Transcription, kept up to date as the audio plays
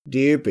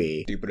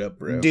Doopy. Doop it up,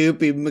 bro.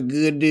 Doopy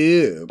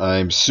McGodoop.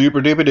 I'm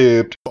super duper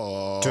duped.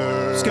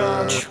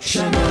 Butterscotch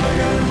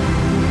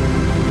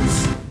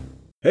Shenanigans.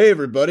 Hey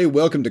everybody,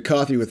 welcome to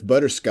Coffee with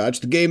Butterscotch,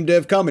 the game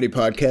dev comedy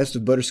podcast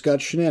of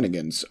Butterscotch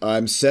Shenanigans.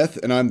 I'm Seth,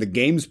 and I'm the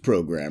games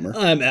programmer.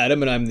 I'm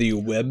Adam, and I'm the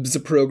webs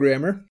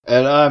programmer.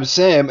 And I'm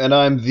Sam, and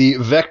I'm the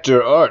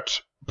vector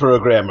art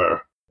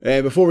programmer.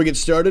 And before we get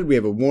started, we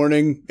have a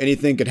warning.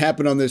 Anything can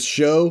happen on this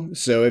show,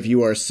 so if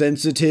you are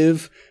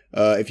sensitive,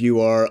 if you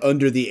are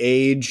under the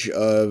age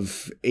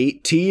of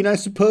 18, I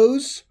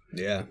suppose,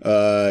 Yeah.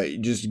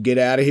 just get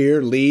out of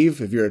here,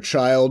 leave. If you're a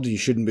child, you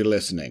shouldn't be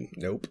listening.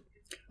 Nope.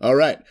 All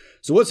right,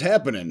 so what's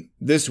happening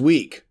this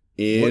week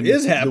in What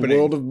is happening? the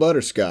world of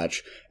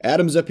Butterscotch?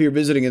 Adam's up here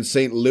visiting in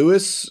St.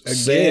 Louis. Again,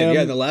 Sam,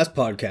 yeah, the last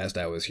podcast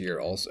I was here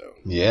also.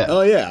 Yeah.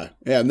 oh yeah,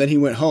 and then he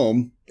went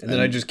home. And then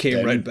I just came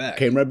then right back.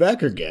 Came right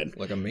back again.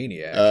 Like a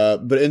maniac.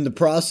 But in the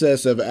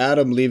process of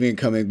Adam leaving and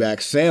coming back,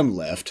 Sam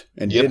left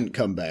and Yep. didn't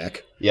come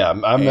back. Yeah,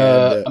 I'm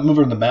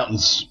over in the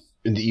mountains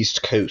in the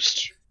East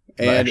Coast.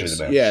 Not And actually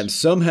the mountains. yeah, and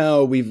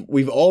somehow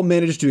we've all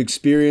managed to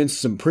experience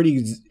some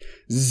pretty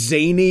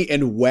zany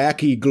and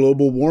wacky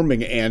global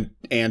warming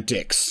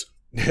antics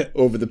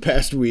over the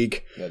past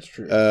week. That's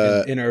true.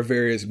 uh, in our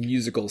various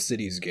musical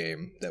cities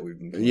game that we've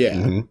been playing. Yeah.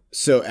 Mhm.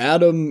 So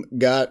Adam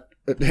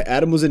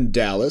was in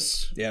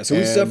Dallas. Yeah, so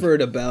we and-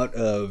 suffered a bout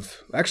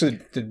of... Actually,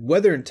 the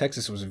weather in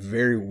Texas was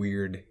very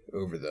weird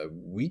over the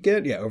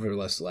weekend. Yeah, over the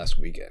last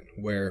weekend.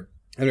 Where,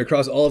 and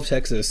across all of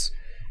Texas,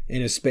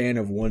 in a span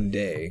of one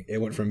day, it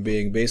went from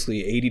being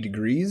basically 80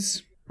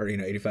 degrees, or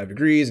 85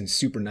 degrees and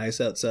super nice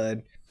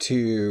outside,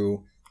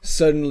 to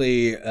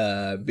suddenly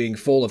being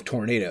full of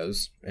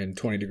tornadoes and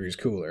 20 degrees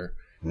cooler,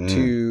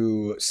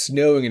 to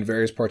snowing in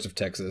various parts of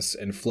Texas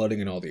and flooding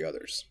in all the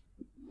others.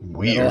 It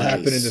Weird. all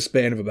happened in the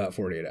span of about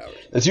 48 hours.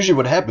 That's usually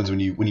what happens when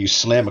you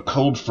slam a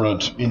cold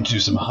front into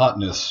some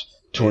hotness.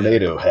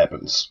 Tornado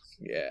happens.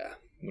 Yeah,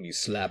 when you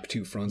slap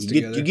two fronts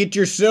You together. get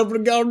yourself a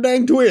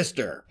goddamn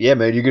twister. Yeah,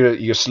 man,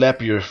 you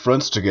slap your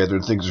fronts together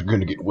and things are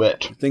gonna get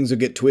wet. Things will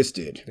get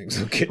twisted. Things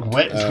will get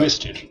Wet and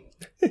twisted.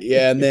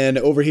 Yeah, and then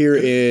over here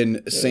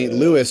in St.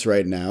 Louis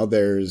right now,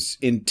 there's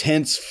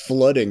intense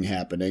flooding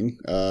happening.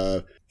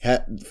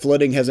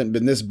 Flooding hasn't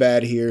been this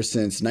bad here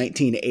since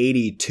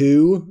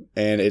 1982,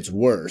 and it's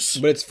worse.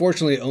 But it's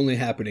fortunately only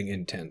happening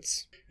in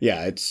tents.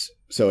 Yeah, it's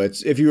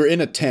if you were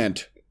in a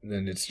tent,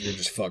 Then you're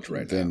just fucked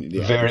right now. then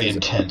yeah, Very because of-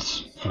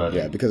 intense flooding.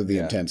 yeah, because of the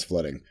intense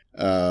flooding.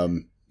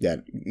 Yeah,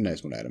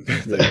 nice one, Adam.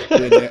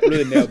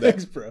 Really nailed that.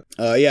 Thanks, bro.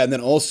 Yeah, and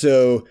then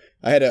also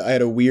I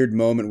had a weird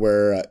moment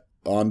where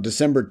on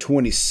December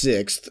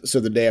 26th, so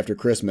the day after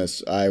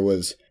Christmas, I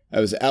was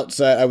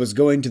outside. I was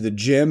going to the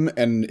gym,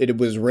 and it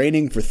was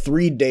raining for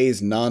 3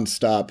 days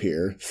nonstop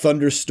here,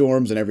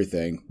 thunderstorms and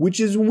everything, which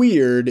is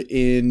weird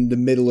in the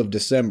middle of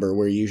December,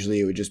 where usually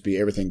it would just be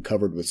everything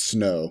covered with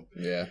snow.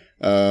 Yeah.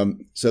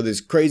 So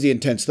these crazy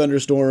intense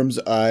thunderstorms.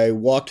 I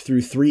walked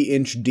through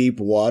 3-inch deep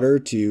water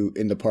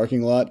in the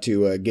parking lot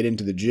to get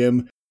into the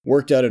gym.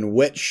 Worked out in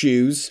wet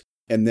shoes,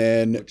 and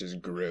then Which is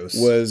gross.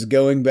 was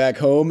going back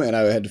home, and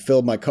I had to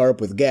fill my car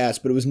up with gas.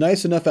 But it was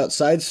nice enough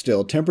outside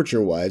still,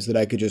 temperature-wise, that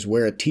I could just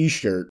wear a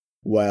t-shirt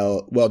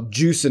while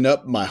juicing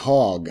up my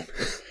hog.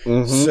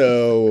 Mhm.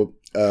 So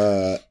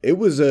it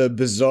was a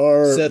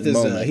bizarre Seth is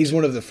moment. he's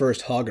one of the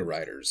first hog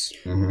riders.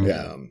 Mhm.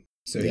 Yeah.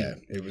 So Yeah.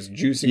 it was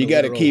juicing. You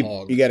got to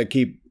hog.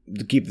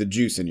 keep the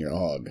juice in your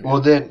hog.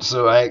 Well, then,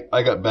 so I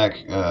got back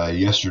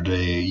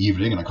yesterday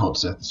evening, and I called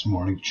Seth this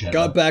morning to chat.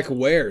 Got back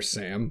where,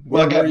 Sam?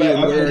 Well, Where I got were you? back-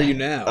 And where are you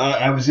now?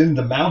 I was in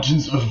the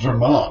mountains of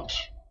Vermont,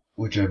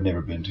 which I've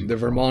never been to. The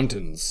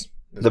Vermontans.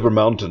 The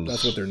Vermontans.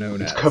 That's what they're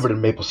known It's as. covered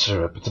in maple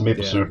syrup. It's a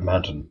maple Yeah. syrup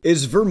mountain.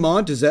 Is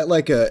Vermont, is that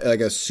like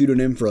a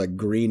pseudonym for like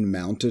Green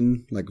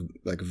Mountain? Like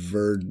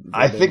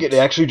I think it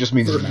actually just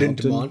means. Verdant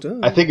Mountain? Mountain?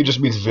 I think it just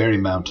means very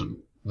mountain.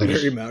 They Very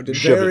just mountain.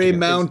 shove it Very together.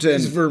 mountain.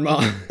 It's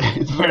Vermont.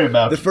 It's very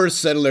mountain. The first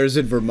settlers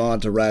in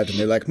Vermont arrived and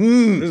they're like,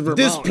 Vermont.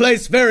 this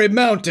place very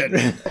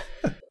mountain.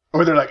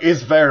 Or they're like,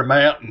 it's very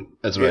mountain.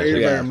 That's what I Very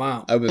think. very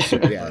mountain. I was,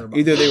 yeah.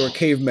 Either they were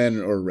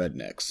cavemen or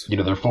rednecks. You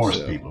know, they're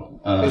forest people.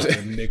 It's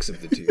a mix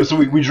of the two. So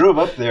we drove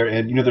up there,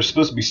 and you know, there's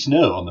supposed to be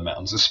snow on the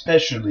mountains.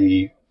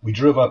 Especially, we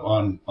drove up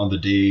on the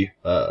day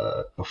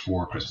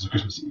before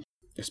Christmas Eve.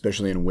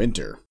 Especially in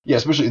winter. Yeah,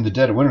 especially in the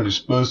dead of winter, there's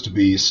supposed to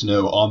be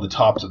snow on the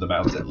tops of the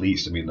mountains at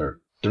least. I mean, they're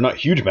not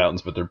huge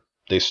mountains, but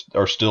they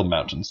are still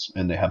mountains,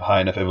 and they have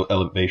high enough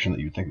elevation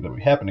that you'd think that would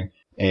be happening.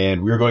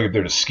 And we were going up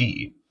there to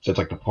ski. So that's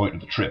like the point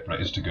of the trip,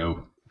 right? Is to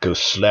go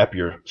slap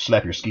your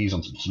skis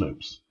on some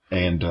slopes.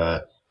 And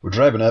we're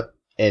driving up,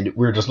 and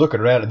we're just looking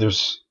around, and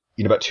there's,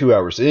 you know, about 2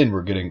 hours in,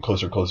 we're getting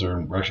closer and closer,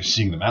 and we're actually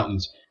seeing the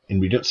mountains, and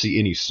we don't see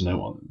any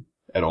snow on them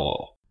at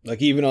all.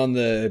 Like even on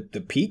the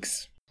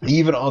peaks?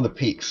 Even on the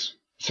peaks.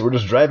 So we're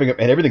just driving up,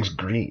 and everything's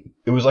green.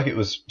 It was like it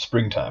was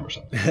springtime or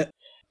something.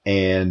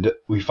 And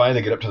we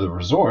finally get up to the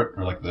resort,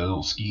 or like the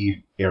little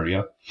ski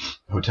area,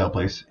 hotel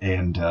place,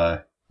 and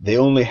they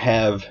only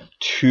have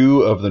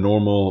 2 of the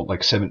normal,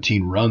 like,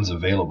 17 runs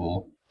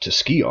available to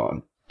ski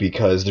on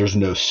because there's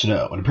no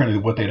snow. And apparently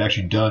what they'd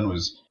actually done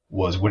was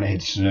was when it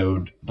had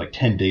snowed like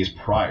 10 days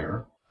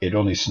prior, it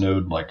only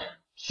snowed like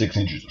 6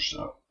 inches or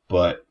so.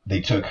 But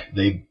they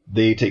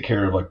take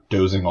care of like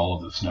dozing all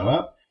of the snow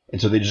out.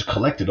 And so they just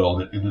collected all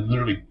of it and then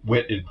literally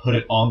went and put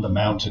it on the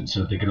mountain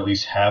so that they could at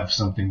least have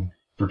something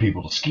for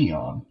people to ski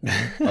on.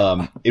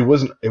 It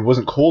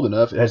wasn't cold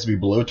enough. It has to be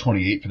below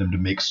 28 for them to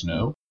make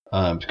snow.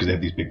 Because they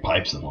have these big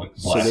pipes that like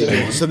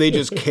blast. So they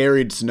just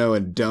carried snow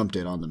and dumped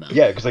it on the mountain.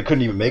 Yeah, because they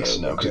couldn't even make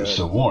snow because it was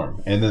so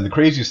warm. And then the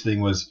craziest thing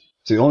was,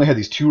 so they only had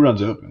these 2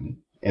 runs open,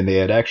 and they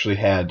had actually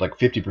had like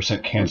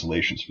 50%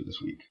 cancellations for this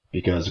week.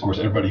 Because, of course,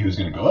 everybody who was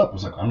going to go up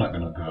was like, I'm not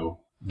going to go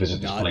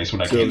visit this place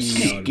when I can't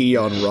ski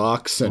on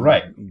rocks and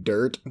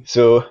dirt.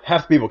 So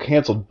half the people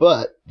canceled,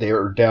 but they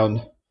were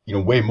down,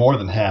 way more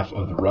than half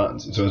of the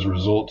runs. And so as a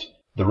result,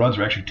 the runs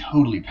were actually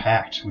totally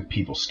packed with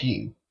people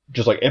skiing.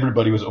 Just like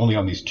everybody was only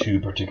on these 2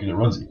 particular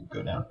runs that you could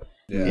go down.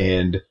 Yeah.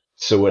 And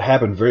so what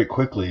happened very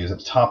quickly is at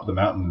the top of the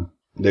mountain,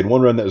 they had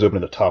one run that was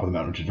open at the top of the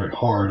mountain, which is very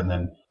hard, and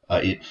then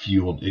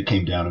it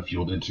came down and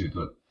fueled into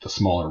the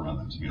smaller run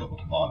that was available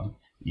to bottom,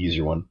 the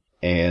easier one.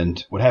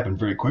 And what happened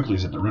very quickly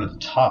is that the run at the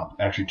top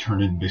actually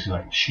turned into basically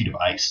like a sheet of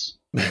ice.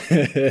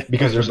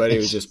 Because everybody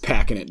was just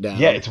packing it down.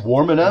 Yeah, it's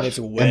warm enough, and, it's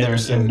wet, and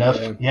there's enough.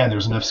 Yeah, and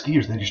there's enough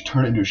skiers. They just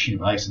turn it into a sheet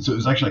of ice, and so it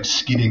was actually like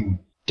skidding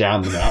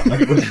down the mountain.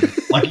 Like it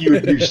was like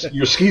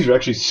your skis were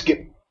actually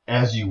skip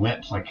as you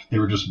went. Like they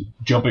were just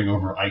jumping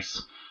over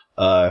ice.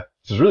 So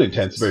it was really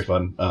intense, very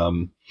fun.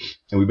 And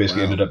we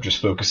basically ended up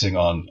just focusing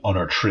on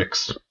our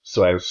tricks.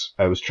 So I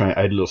was trying.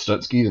 I had little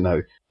stunt skis, and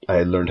I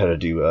had learned how to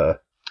do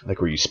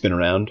like where you spin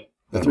around.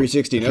 The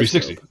 360 no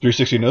scope.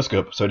 360 no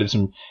scope. So I did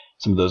some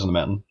of those on the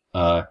mountain.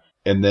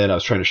 And then I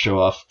was trying to show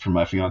off for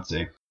my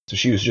fiance. So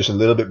she was just a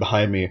little bit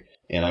behind me,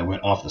 and I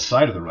went off the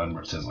side of the run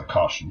where it says like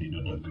caution,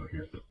 don't go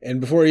here.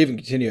 And before I even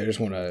continue, I just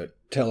want to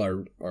tell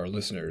our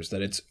listeners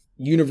that it's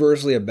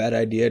universally a bad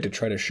idea to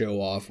try to show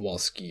off while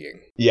skiing.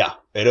 Yeah.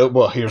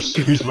 Well, here's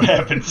what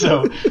happened.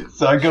 So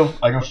I go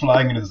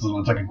flying into this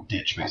it's like a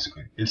ditch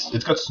basically.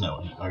 It's got snow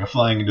in it. I go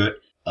flying into it.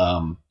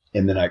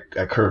 And then I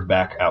curve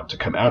back out to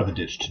come out of the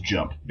ditch to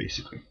jump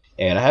basically.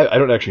 And I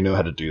don't actually know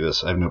how to do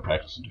this. I have no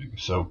practice in doing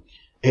this. So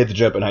I hit the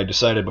jump, and I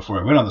decided before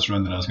I went on this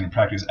run that I was going to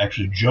practice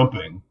actually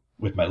jumping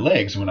with my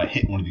legs when I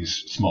hit one of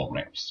these small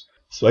ramps.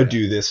 So I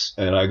do this,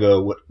 and I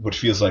go what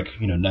feels like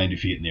 90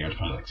 feet in the air. It's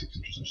probably like 6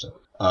 inches or so.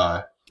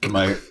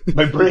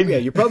 My brain. Yeah,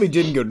 you probably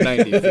didn't go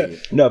 90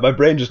 feet. No, my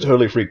brain just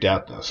totally freaked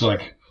out though. So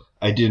like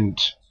I didn't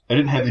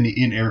have any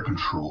in-air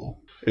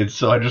control, and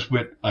so I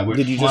went.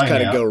 Did you just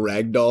kind of go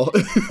ragdoll?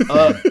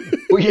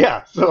 Well,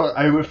 yeah. So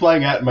I went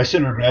flying out, and my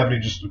center of gravity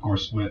just, of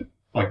course, went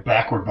like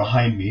backward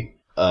behind me,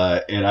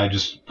 and I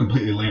just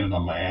completely landed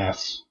on my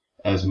ass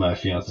as my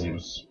fiance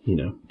was,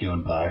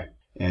 going by.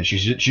 And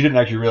she didn't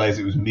actually realize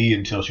it was me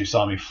until she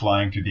saw me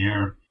flying through the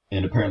air.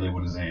 And apparently,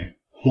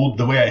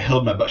 the way I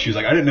held my butt, she was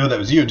like, I didn't know that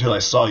was you until I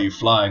saw you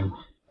flying,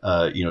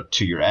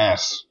 to your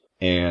ass,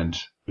 and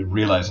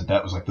realized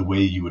that was like the way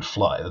you would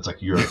fly. That's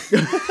like your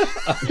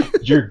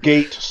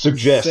gait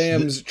suggests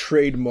Sam's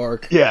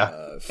trademark. Yeah.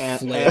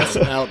 Ass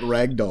out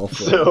ragdoll.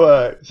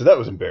 So that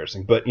was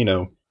embarrassing, but I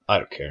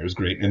don't care. It was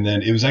great. And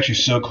then it was actually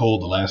so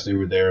cold the last day we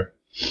were there.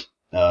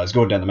 I was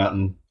going down the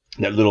mountain,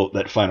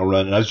 that final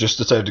run, and I just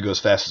decided to go as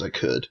fast as I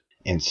could.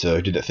 And so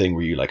I did that thing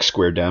where you like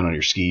square down on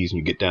your skis and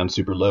you get down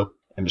super low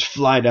and just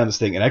fly down this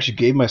thing, and I actually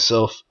gave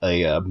myself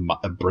a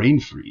brain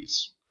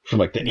freeze from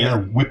like the air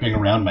whipping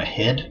around my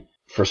head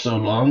for so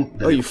long.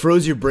 Oh, you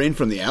froze your brain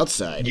from the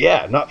outside.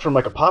 Yeah, not from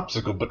like a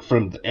popsicle, but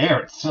from the air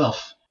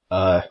itself,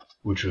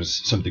 which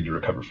was something to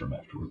recover from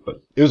afterward.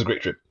 But it was a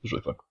great trip. It was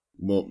really fun.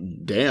 Well,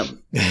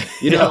 damn.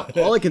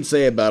 All I can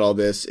say about all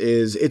this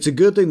is it's a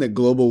good thing that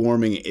global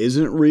warming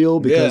isn't real,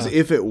 because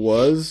if it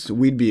was,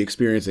 we'd be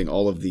experiencing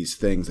all of these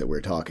things that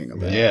we're talking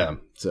about. Yeah.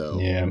 So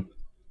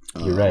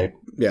you're right.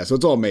 Yeah, so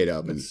it's all made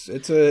up. And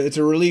it's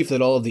a relief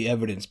that all of the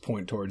evidence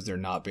point towards there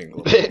not being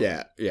global.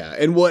 Yeah.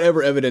 And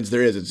whatever evidence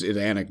there is, it's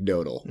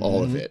anecdotal,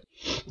 all of it.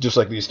 Just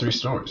like these 3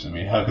 stories. I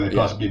mean, how could they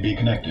possibly be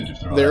connected if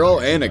they're all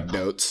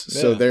anecdotes?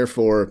 So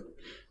therefore,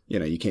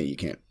 you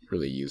can't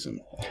really use them.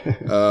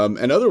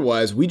 And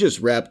otherwise, we just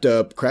wrapped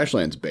up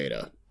Crashlands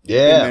beta.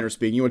 Yeah. In manner of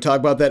speaking. You want to talk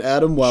about that,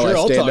 Adam, while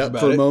I stand up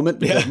for a moment?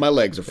 Because my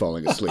legs are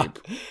falling asleep.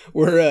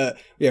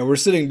 We're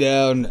sitting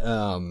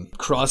down,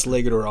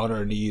 cross-legged or on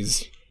our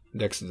knees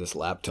next to this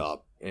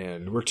laptop,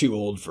 and we're too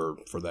old for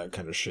that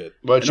kind of shit.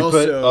 Why'd you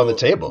put it on the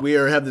table? We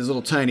have these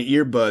little tiny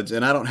earbuds,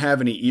 and I don't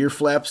have any ear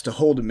flaps to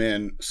hold them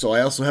in, so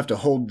I also have to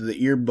hold the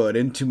earbud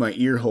into my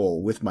ear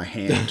hole with my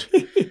hand.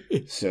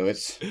 So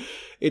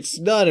it's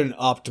not an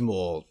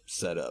optimal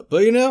setup,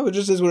 but it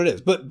just is what it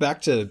is. But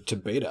back to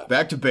beta.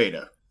 Back to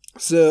beta.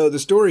 So the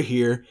story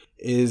here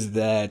is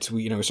that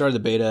we started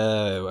the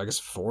beta, I guess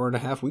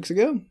 4.5 weeks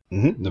ago.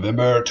 Mm-hmm.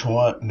 November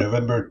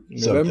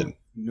something.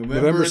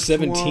 November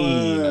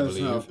 17, I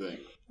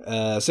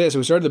believe. So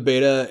we started the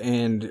beta,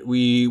 and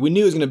we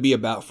knew it was going to be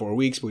about 4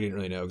 weeks, but we didn't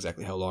really know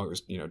exactly how long. It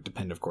was,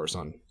 depend, of course,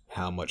 on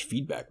how much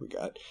feedback we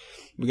got.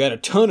 We got a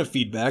ton of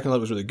feedback, and that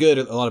was really good.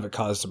 A lot of it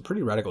caused some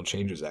pretty radical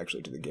changes,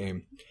 actually, to the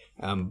game.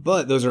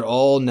 But those are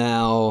all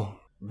now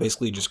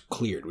basically just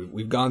cleared.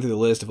 We've gone through the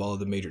list of all of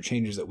the major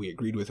changes that we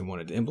agreed with and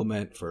wanted to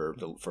implement for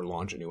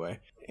launch anyway,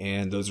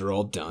 and those are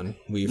all done.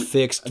 We've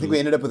fixed. I think we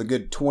ended up with a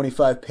good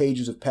 25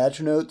 pages of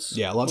patch notes.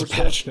 Yeah, lots of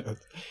patch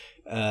notes.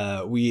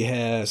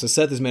 So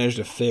Seth has managed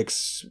to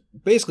fix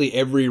basically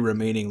every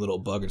remaining little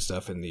bug and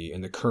stuff in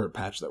the current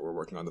patch that we're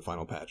working on, the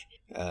final patch.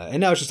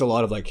 And now it's just a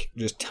lot of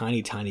just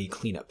tiny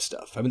cleanup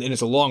stuff. I mean, and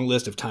it's a long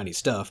list of tiny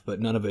stuff, but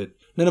none of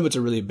it's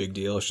a really big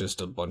deal. It's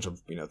just a bunch of,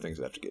 things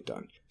that have to get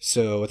done.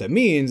 So what that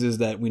means is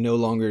that we no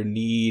longer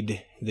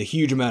need the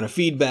huge amount of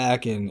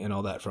feedback and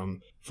all that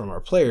from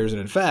our players.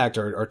 And in fact,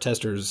 our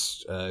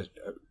testers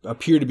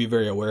appear to be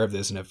very aware of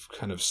this and have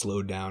kind of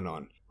slowed down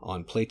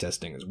on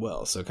playtesting as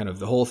well. So kind of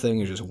the whole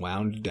thing is just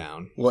wound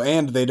down. Well,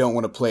 and they don't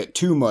want to play it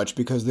too much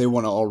because they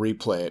want to all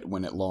replay it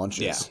when it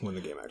launches. Yeah, when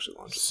the game actually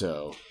launches.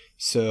 So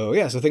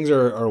things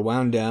are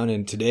wound down,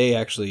 and today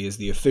actually is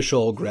the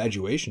official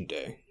graduation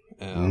day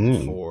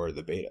for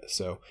the beta.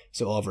 So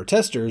all of our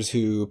testers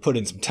who put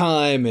in some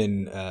time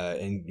and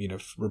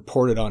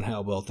reported on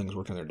how well things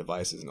work on their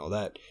devices and all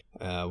that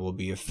will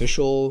be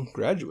official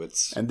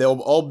graduates. And they'll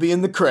all be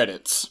in the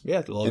credits.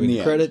 Yeah, they'll all be in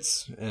the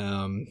credits.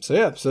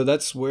 So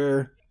that's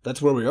where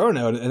we are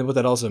now. And what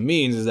that also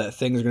means is that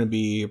things are going to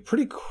be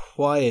pretty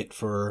quiet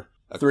for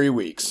 3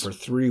 weeks. For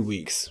 3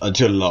 weeks.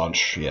 Until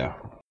launch, yeah.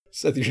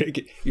 Seth,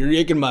 you're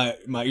yanking my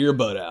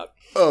earbud out.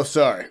 Oh,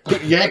 sorry.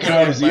 Yanking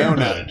out his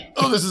earbud.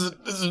 Oh, this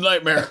is a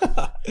nightmare.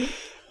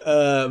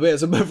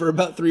 But for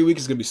about 3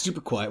 weeks, it's going to be super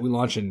quiet. We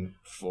launch in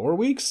 4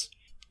 weeks?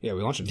 Yeah,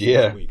 we launch in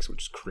 4 weeks,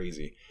 which is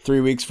crazy.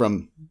 3 weeks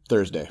from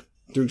Thursday.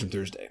 3 weeks from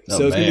Thursday.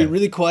 So it's going to be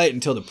really quiet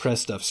until the press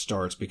stuff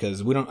starts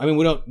because we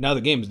don't, now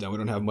the game is done. We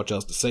don't have much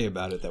else to say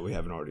about it that we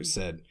haven't already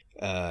said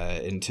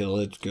until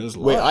it goes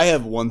live. Wait, I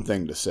have one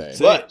thing to say.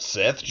 What,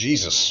 Seth?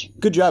 Jesus.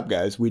 Good job,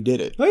 guys. We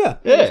did it. Oh, yeah.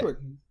 Yeah.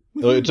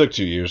 It took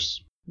 2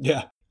 years.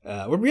 Yeah.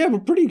 We're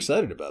pretty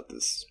excited about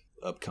this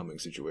upcoming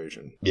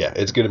situation. Yeah,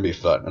 it's going to be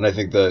fun. And I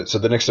think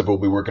the next step we'll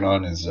be working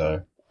on is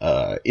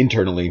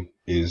internally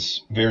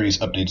is various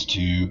updates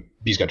to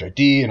Bscotch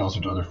ID and also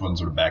to other fun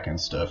sort of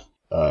back-end stuff.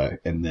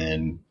 And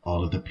then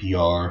all of the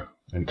PR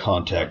and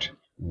contact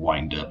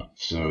wind up.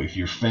 So if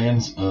you're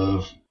fans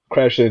of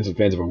Crashlands and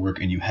fans of our work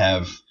and you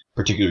have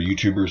particular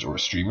YouTubers or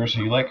streamers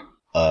who you like,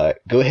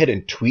 go ahead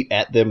and tweet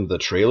at them the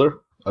trailer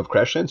of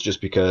Crashlands,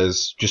 just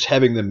because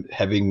having them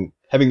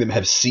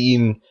have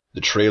seen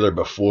the trailer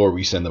before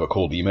we send them a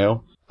cold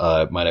email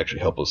might actually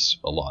help us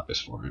a lot as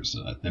far as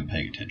them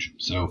paying attention.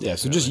 So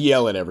just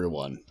yell at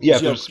everyone. Yeah,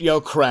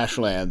 yell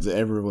Crashlands.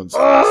 Everyone's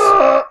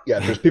yeah.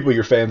 If there's people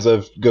you're fans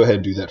of, go ahead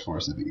and do that for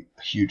us. That'd be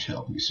a huge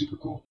help. It'd be super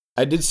cool.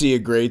 I did see a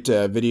great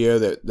video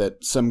that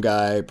some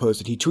guy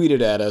posted. He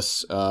tweeted at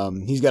us.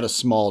 He's got a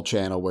small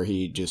channel where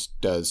he just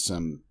does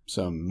some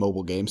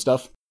mobile game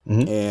stuff,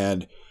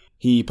 and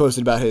he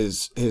posted about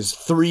his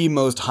 3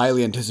 most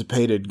highly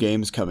anticipated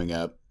games coming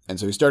up. And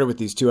so he started with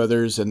these 2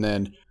 others, and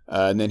then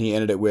he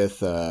ended it with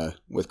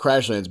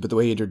Crashlands. But the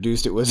way he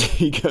introduced it was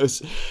he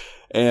goes,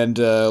 and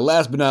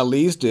last but not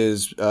least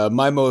is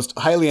my most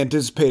highly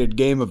anticipated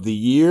game of the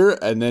year.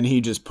 And then he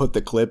just put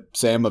the clip,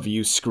 Sam, of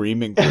you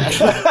screaming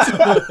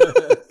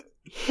Crashlands.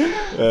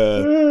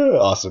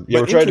 Awesome. Yeah,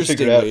 we're trying to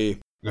figure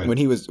out. When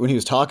he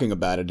was talking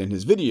about it in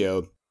his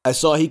video, I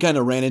saw he kind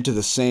of ran into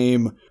the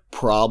same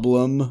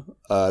problem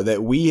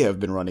that we have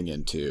been running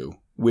into,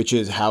 which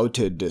is how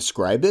to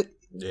describe it.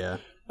 Yeah.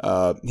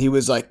 He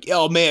was like,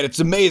 oh man, it's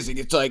amazing.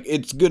 It's like,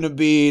 it's going to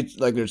be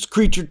like there's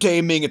creature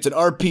taming. It's an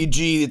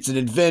RPG. It's an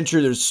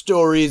adventure. There's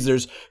stories.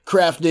 There's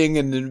crafting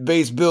and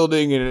base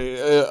building.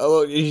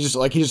 And he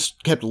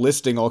just kept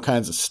listing all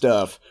kinds of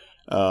stuff.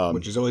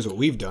 Which is always what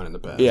we've done in the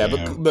past. Yeah.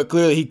 But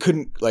clearly he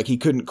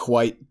couldn't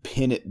quite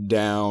pin it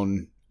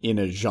down in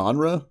a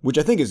genre, which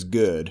I think is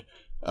good.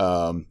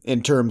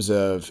 In terms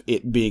of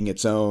it being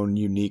its own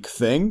unique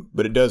thing,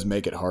 but it does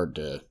make it hard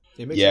to.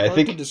 I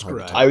think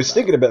I was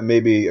thinking about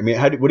maybe. I mean,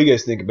 what do you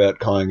guys think about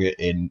calling it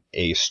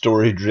a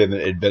story-driven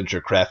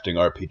adventure crafting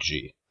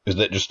RPG? Is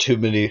that just too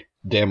many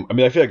damn? I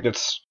mean, I feel like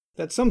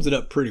that sums it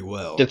up pretty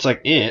well. It's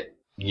like it,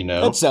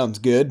 That sounds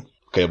good.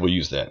 Okay, we'll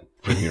use that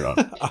from here on.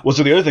 Well,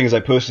 so the other thing is I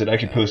posted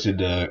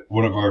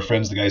one of our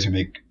friends, the guys who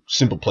make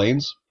Simple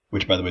Planes,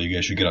 which by the way you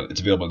guys should get on.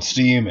 It's available on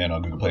Steam and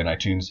on Google Play and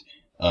iTunes.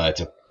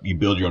 You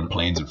build your own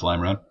planes and fly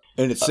them around.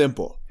 And it's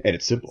simple.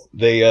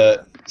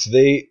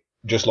 They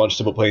just launched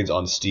Simple Planes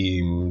on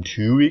Steam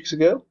 2 weeks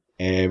ago,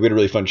 and we had a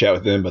really fun chat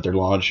with them about their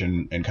launch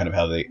and kind of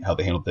how they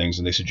handle things.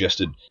 And they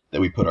suggested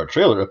that we put our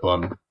trailer up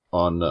on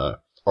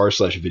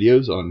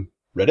r/videos on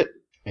Reddit,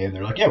 and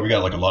they're like, yeah, we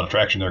got like a lot of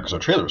traction there because our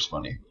trailer was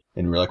funny.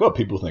 And we were like, well,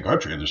 people think our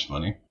trailer's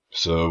funny.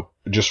 So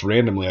just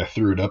randomly, I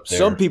threw it up there.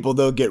 Some people,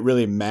 though, get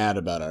really mad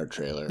about our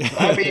trailer.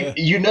 I mean,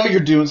 you're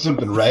doing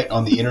something right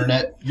on the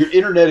internet. You're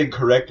interneting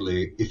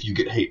correctly if you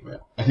get hate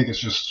mail. I think it's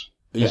just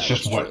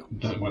what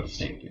the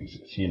state thinks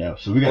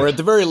is, So or at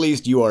the very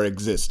least, you are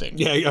existing.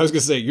 Yeah, I was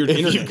gonna say you're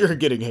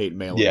getting hate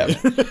mail. Yeah.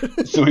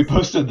 So we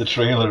posted the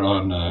trailer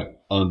on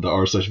the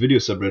r/video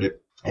subreddit,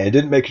 and it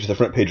didn't make it to the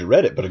front page of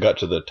Reddit, but it got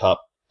to the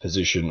top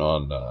position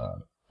on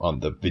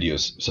the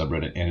videos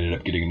subreddit, and ended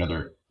up getting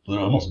another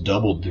almost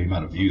doubled the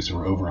amount of views. So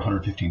we're over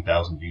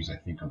 115,000 views, I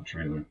think, on the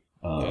trailer.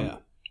 Yeah.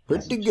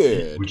 Pretty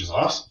good. Which is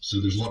awesome.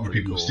 So there's a lot more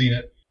people cool. who've seen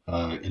it.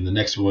 In the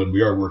next one,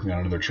 we are working on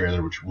another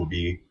trailer, which will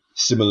be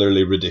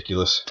similarly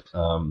ridiculous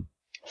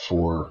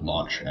for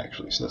launch,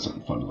 actually. So that's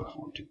something fun to look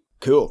forward to.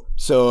 Cool.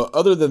 So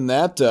other than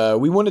that,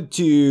 we wanted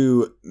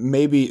to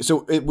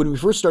when we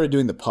first started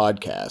doing the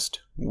podcast,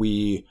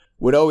 we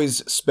would always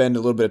spend a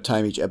little bit of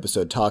time each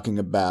episode talking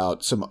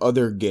about some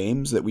other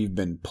games that we've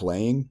been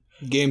playing.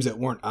 Games that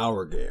weren't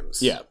our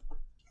games. Yeah.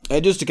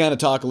 And just to kind of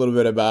talk a little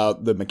bit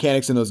about the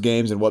mechanics in those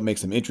games and what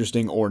makes them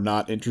interesting or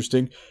not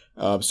interesting.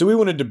 So we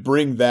wanted to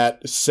bring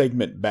that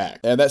segment back.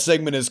 And that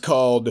segment is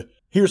called,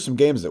 Here's Some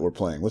Games That We're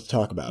Playing. Let's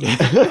talk about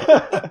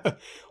it.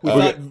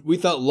 We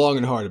thought long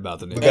and hard about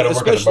the name. We gotta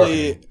work on the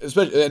marketing.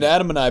 Especially, and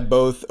Adam and I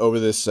both over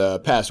this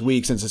past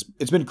week, since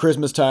it's been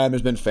Christmas time,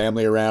 there's been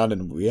family around,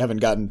 and we haven't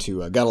gotten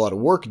to get a lot of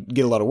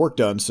work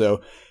done.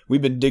 So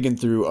we've been digging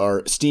through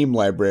our Steam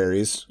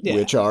libraries,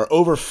 which are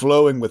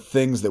overflowing with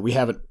things that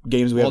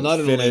games we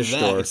haven't finished.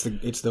 Not only that,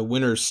 it's the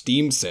winter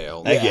Steam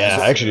sale. I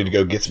actually need to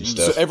go get some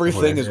stuff. So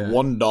everything is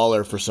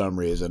 $1 for some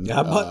reason. Yeah,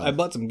 I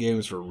bought some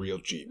games for real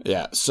cheap.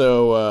 Yeah,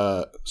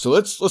 so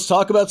let's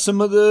talk about some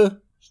of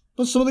the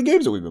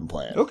games that we've been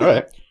playing. Okay. All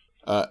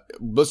right.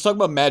 Let's talk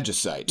about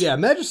Magicite. Yeah,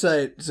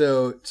 Magicite.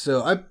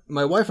 So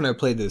my wife and I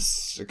played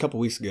this a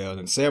couple weeks ago, and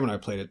then Sam and I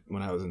played it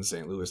when I was in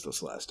St. Louis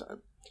this last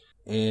time.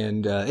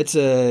 And it's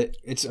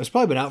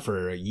probably been out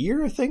for a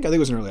year, I think. I think it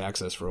was in early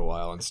access for a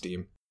while on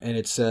Steam. And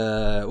it's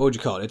what would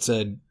you call it? It's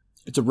a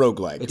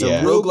roguelike. It's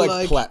a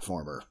roguelike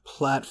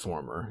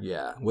platformer,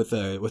 yeah, with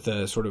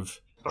a sort of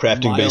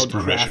crafting-based mild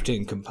progression.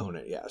 crafting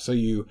component, yeah. So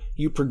you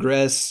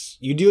progress,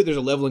 you do it. There's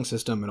a leveling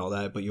system and all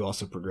that, but you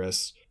also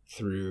progress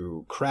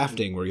through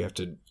crafting, where you have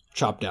to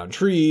chop down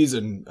trees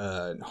and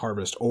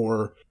harvest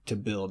ore to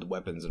build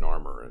weapons and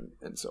armor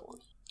and so on.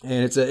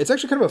 And it's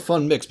actually kind of a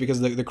fun mix, because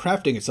the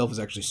crafting itself is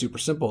actually super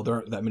simple. There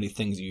aren't that many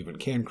things you even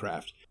can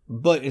craft.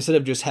 But instead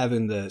of just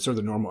having the sort of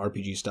the normal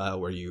RPG style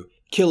where you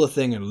kill a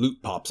thing and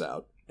loot pops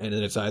out, and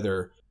then it's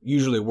either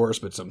usually worse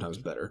but sometimes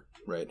better,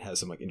 right? It has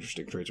some like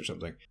interesting traits or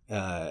something.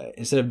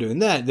 Instead of doing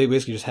that, they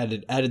basically just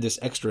added this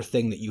extra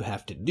thing that you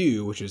have to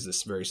do, which is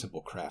this very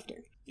simple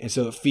crafting. And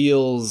so it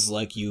feels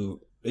like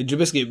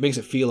it makes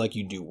it feel like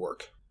you do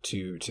work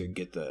to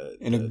get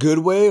in a good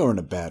way or in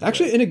a bad way?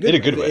 Actually, in a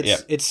good way. Yeah.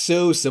 It's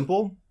so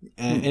simple,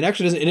 and it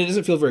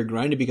doesn't feel very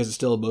grindy, because it's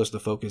still most of the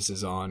focus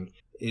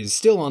is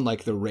still on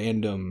like the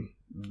random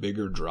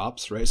bigger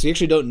drops, right? So you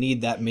actually don't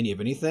need that many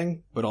of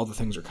anything, but all the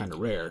things are kind of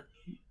rare.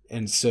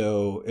 And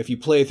so if you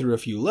play through a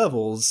few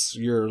levels,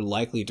 you're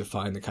likely to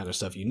find the kind of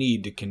stuff you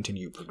need to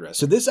continue progressing.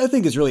 So this, I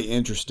think, is really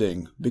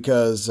interesting,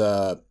 because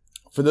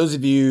for those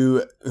of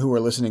you who are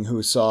listening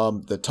who saw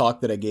the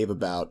talk that I gave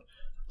about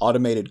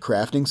automated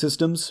crafting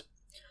systems,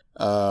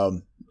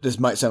 this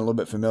might sound a little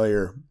bit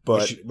familiar,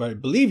 but I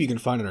believe you can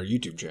find on our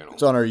YouTube channel.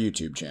 It's on our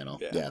YouTube channel,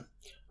 yeah.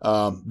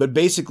 But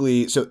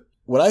basically, so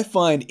what I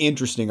find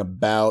interesting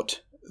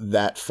about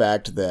that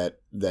fact that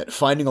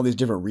finding all these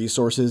different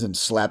resources and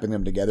slapping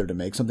them together to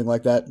make something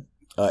like that,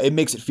 it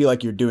makes it feel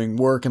like you're doing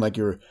work and like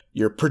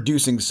you're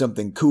producing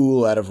something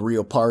cool out of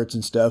real parts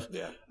and stuff.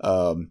 Yeah.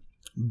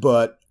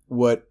 But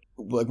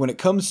when it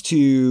comes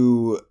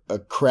to a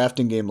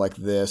crafting game like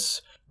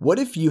this, what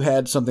if you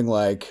had something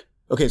like,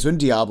 okay, so in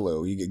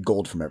Diablo you get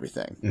gold from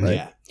everything,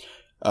 right?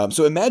 Yeah.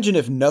 So imagine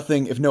if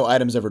no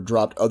items ever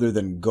dropped other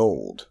than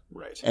gold,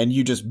 Right. and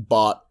you just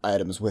bought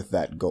items with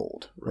that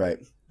gold, right?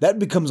 That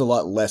becomes a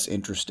lot less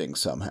interesting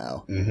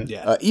somehow. Mm-hmm.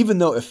 Yeah. Even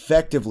though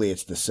effectively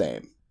it's the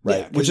same, right?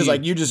 Yeah, 'cause Which is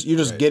like you're just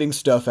right. getting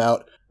stuff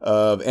out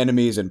of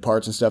enemies and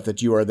parts and stuff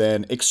that you are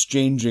then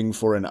exchanging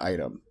for an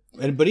item.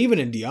 But even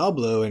in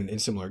Diablo and in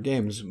similar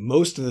games,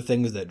 most of the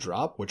things that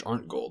drop, which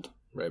aren't gold,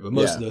 right? But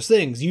most of those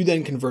things you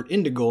then convert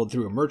into gold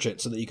through a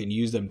merchant so that you can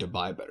use them to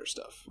buy better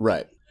stuff.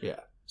 Right. Yeah.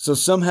 So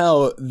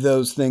somehow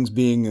those things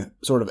being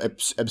sort of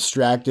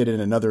abstracted in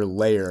another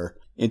layer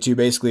into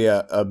basically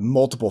a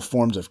multiple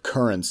forms of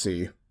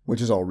currency, which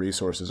is all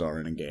resources are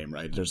in a game,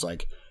 right? There's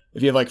like,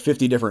 if you have like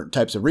 50 different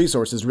types of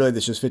resources, really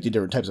there's just 50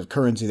 different types of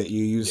currency that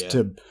you use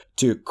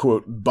to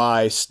quote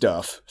buy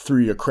stuff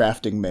through your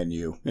crafting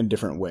menu in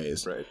different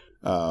ways. Right.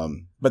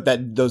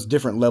 But those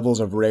different levels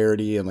of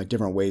rarity and like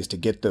different ways to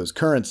get those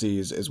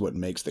currencies is what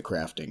makes the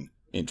crafting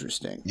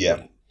interesting.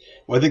 Yeah.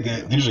 Well, I think the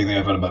interesting thing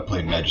I found about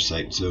playing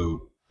Magicite,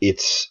 so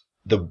it's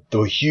the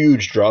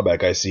huge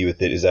drawback I see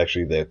with it is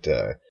actually that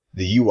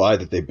the UI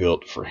that they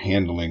built for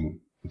handling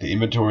the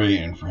inventory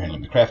and for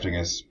handling the crafting,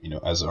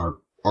 as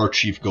our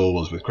chief goal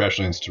was with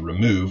Crashlands to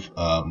remove,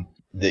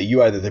 the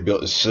UI that they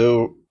built is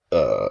so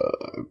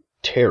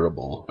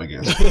terrible, I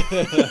guess.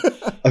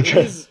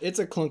 It's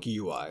a clunky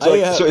UI. I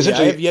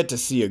have yet to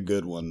see a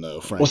good one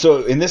though, frankly. Well,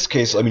 so in this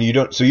case, I mean, you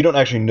don't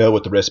actually know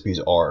what the recipes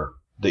are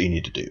that you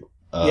need to do.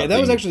 That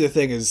was actually the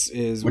thing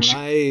is when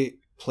I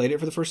played it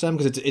for the first time,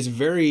 because it's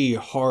very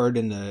hard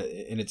and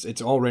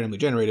it's all randomly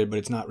generated, but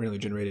it's not randomly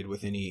generated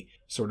with any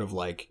sort of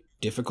like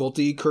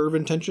difficulty curve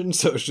intention.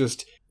 So it's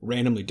just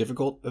randomly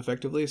difficult,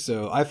 effectively.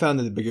 So I found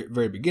at the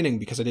very beginning,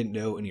 because I didn't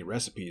know any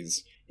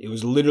recipes, it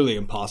was literally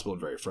impossible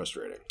and very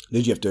frustrating.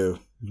 Did you have to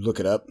look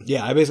it up?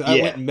 Yeah, I went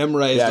and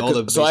memorized all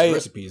the basic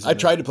recipes. I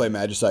tried to play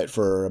Magicite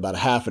for about a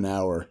half an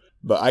hour,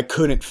 but I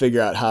couldn't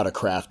figure out how to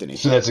craft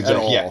anything. So that's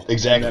exactly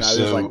exactly. And then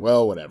I was like,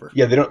 well, whatever.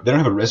 Yeah, they don't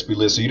have a recipe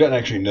list, so you don't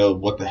actually know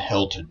what the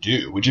hell to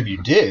do. Which if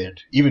you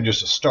did, even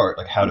just to start,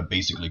 like how to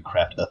basically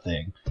craft a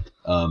thing,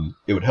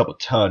 it would help a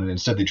ton. And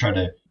instead, they try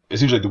to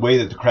essentially the way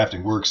that the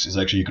crafting works is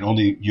actually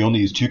you only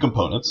use 2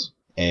 components,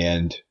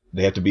 and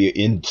they have to be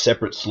in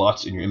separate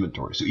slots in your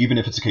inventory. So even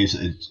if it's a case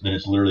that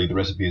it's literally the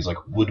recipe is like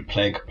wood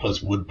plank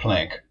plus wood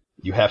plank,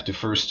 you have to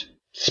first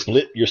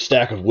split your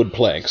stack of wood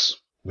planks,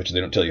 which they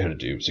don't tell you how to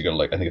do. So you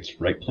gotta I think it's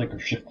right click or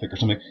shift click or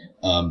something,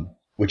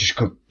 which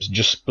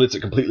just splits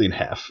it completely in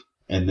half,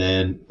 and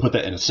then put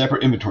that in a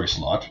separate inventory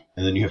slot,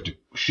 and then you have to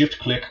shift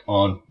click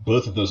on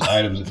both of those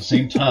items at the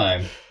same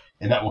time,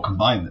 and that will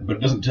combine them. But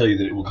it doesn't tell you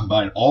that it will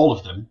combine all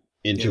of them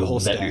into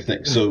that new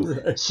thing.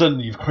 So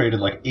suddenly you've created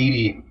like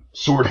 80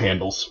 sword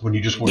handles when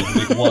you just wanted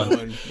to make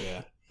one.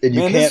 Yeah. And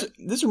you can't.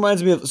 This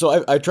reminds me of.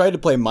 So I tried to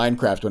play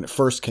Minecraft when it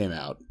first came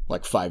out,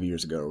 like 5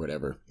 years ago or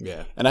whatever.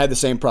 Yeah. And I had the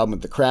same problem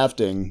with the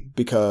crafting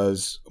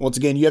because, once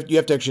again, you have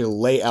to actually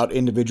lay out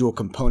individual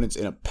components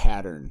in a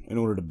pattern in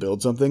order to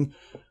build something.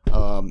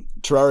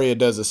 Terraria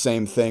does the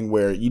same thing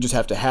where you just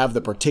have to have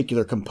the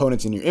particular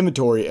components in your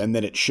inventory, and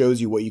then it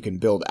shows you what you can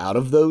build out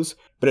of those.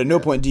 But at no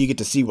point do you get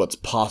to see what's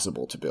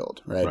possible to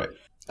build, right? Right.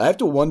 I have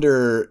to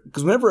wonder,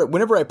 because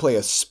whenever I play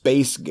a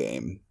space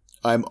game,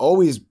 I'm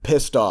always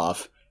pissed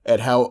off at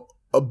how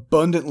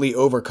abundantly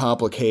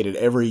overcomplicated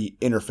every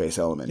interface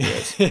element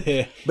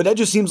is. But that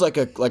just seems like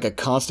a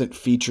constant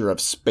feature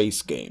of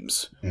space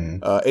games.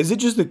 Mm-hmm. Is it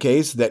just the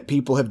case that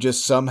people have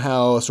just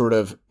somehow sort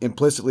of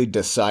implicitly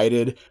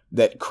decided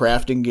that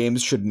crafting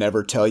games should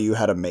never tell you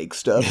how to make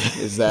stuff?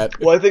 Is that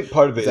Well, I think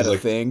part of it is a like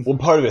thing? Well,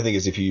 part of it I think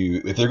is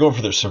if they're going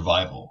for their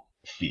survival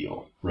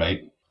feel,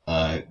 right?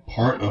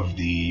 Part of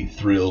the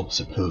thrill,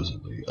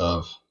 supposedly,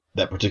 of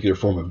that particular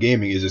form of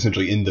gaming is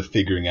essentially in the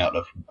figuring out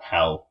of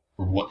how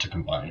or what to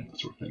combine and that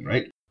sort of thing,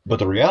 right? But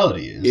the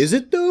reality is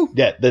it though?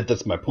 Yeah,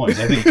 that's my point.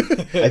 I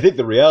think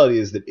the reality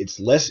is that it's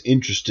less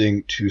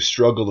interesting to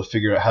struggle to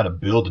figure out how to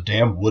build a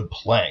damn wood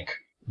plank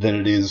than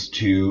it is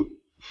to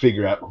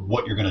figure out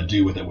what you're going to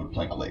do with that wood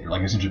plank later.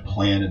 Like essentially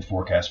plan and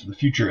forecast for the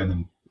future, and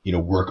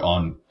then work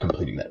on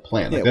completing that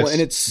plan. Like, yeah, well,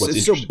 and it's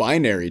so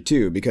binary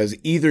too, because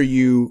either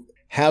you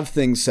have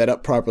things set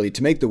up properly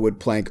to make the wood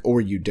plank or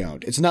you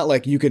don't. It's not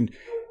like you can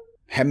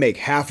make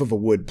half of a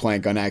wood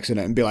plank on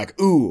accident and be like,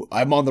 ooh,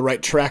 I'm on the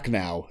right track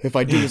now. If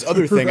I do this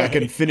other thing, I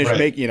can finish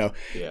making, Yeah.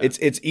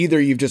 It's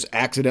either you've just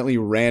accidentally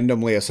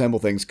randomly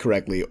assembled things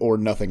correctly or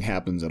nothing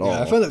happens at all.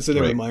 I found that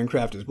similar with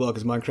Minecraft as well,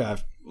 because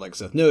Minecraft, like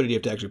Seth noted, you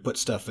have to actually put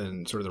stuff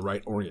in sort of the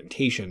right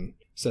orientation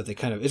so that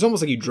it's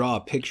almost like you draw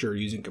a picture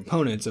using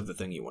components of the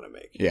thing you want to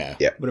make. Yeah.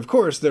 But of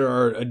course, there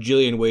are a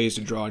jillion ways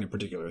to draw any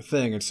particular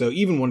thing. And so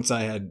even once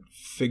I had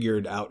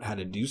figured out how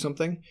to do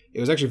something,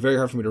 it was actually very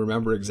hard for me to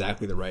remember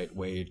exactly the right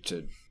way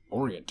to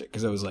orient it.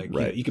 Because I was like,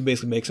 you can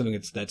basically make something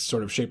that's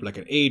sort of shaped like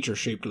an H or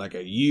shaped like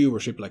a U or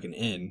shaped like an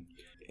N.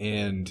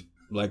 And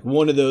like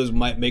one of those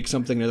might make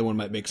something, the other one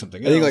might make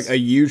something else. I think like a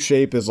U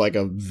shape is like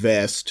a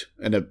vest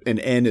and an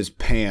N is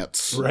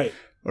pants. Right.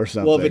 Or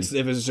something. Well, if it's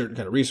a certain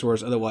kind of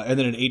resource, otherwise, and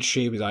then an H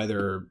shape is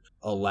either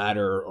a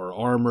ladder or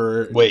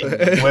armor. Wait.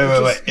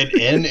 An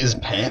N is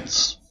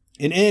pants?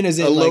 An N is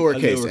in a like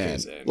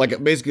lowercase N.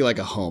 Like basically like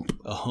a hump.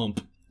 A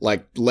hump.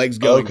 Like legs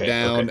going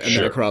down and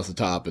then across the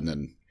top, and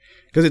then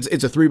because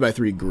it's a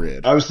 3x3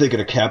 grid. I was thinking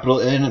a capital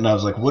N, and I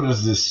was like, "What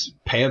is this?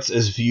 Pants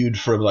as viewed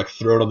from like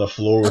thrown on the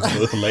floor with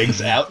both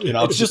legs out."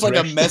 It's just like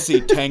a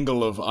messy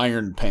tangle of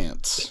iron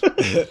pants.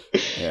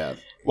 Yeah.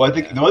 Well, I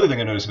think the other thing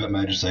I noticed about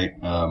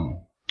Magicite,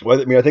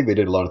 I think they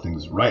did a lot of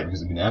things right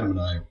because Adam and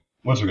I,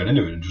 once we got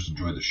into it, and just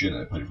enjoyed the shit.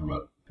 I played it for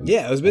about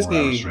it was basically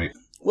 4 hours straight.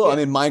 Well, I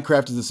mean,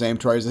 Minecraft is the same.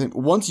 I think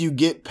once you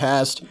get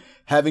past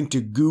having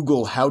to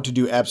Google how to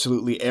do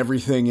absolutely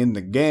everything in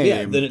the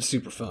game, then it's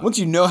super fun. Once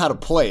you know how to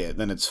play it,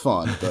 then it's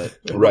fun. But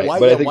right.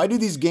 Why do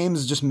these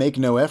games just make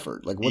no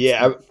effort? Like,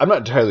 I'm not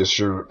entirely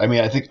sure. I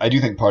mean, I do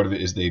think part of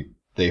it is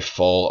they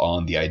fall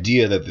on the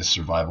idea that this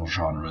survival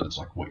genre is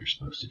like what you're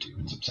supposed to do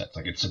in some sense.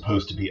 Like it's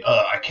supposed to be,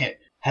 I can't.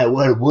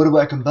 What do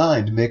I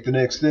combine to make the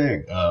next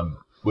thing?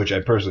 Which I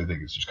personally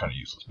think is just kind of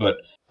useless. But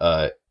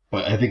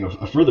I think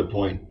a further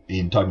point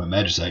in talking about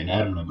Magicite, and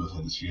Adam and I both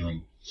had this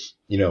feeling,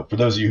 for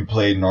those of you who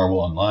played Narwhal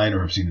Online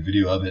or have seen the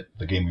video of it,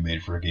 the game we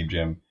made for a game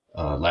jam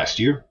last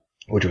year,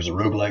 which was a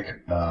roguelike,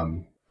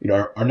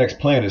 our next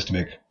plan is to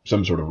make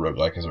some sort of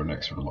roguelike as our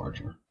next sort of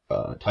larger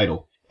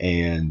title.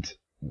 And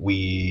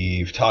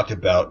we've talked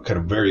about kind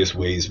of various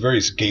ways,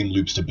 various game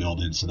loops to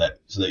build in so that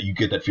you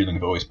get that feeling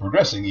of always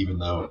progressing, even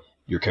though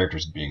your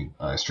character's being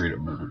straight up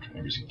murdered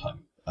every single time.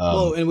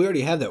 And we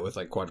already had that with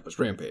like Quadrupus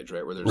Rampage,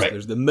 right? Where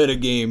there's the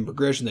metagame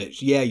progression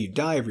that, you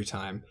die every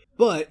time,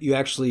 but you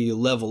actually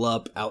level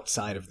up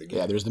outside of the game.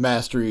 Yeah, there's the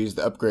masteries,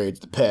 the upgrades,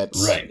 the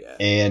pets. Right. Yeah.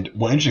 And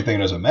one interesting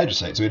thing I know about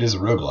Magicite, so it is a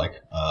roguelike,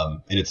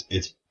 and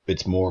it's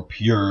it's more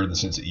pure in the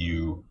sense that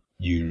you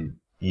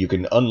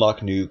can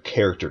unlock new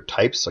character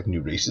types, like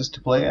new races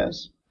to play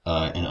as,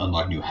 and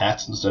unlock new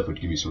hats and stuff,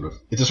 which give you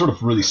it's a sort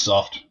of really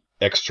soft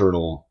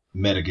external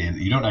metagame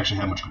that you don't actually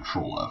have much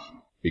control of,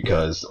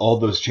 because all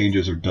those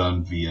changes are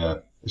done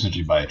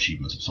essentially by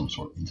achievements of some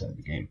sort inside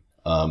the game.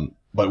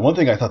 But one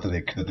thing I thought that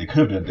they could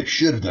have done, they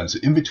should have done, so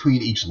in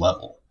between each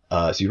level,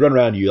 so you run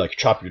around, you like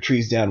chop your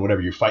trees down,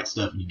 whatever, you fight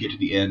stuff, and you get to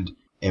the end,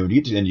 and when you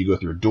get to the end, you go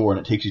through a door, and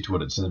it takes you to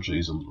what essentially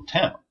is a little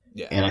town.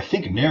 Yeah. And I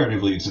think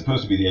narratively, it's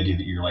supposed to be the idea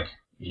that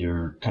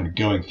you're kind of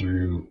going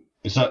through.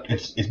 It's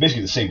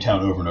basically the same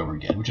town over and over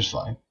again, which is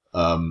fine.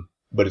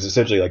 But it's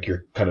essentially like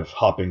you're kind of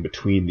hopping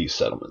between these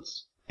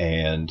settlements,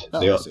 and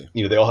they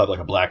all have like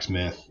a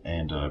blacksmith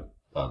and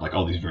like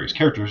all these various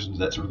characters and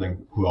that sort of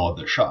thing who all have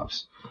their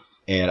shops.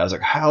 And I was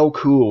like, how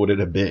cool would it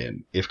have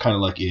been if kind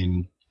of like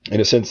in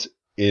a sense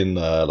in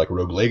like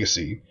Rogue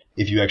Legacy,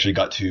 if you actually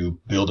got to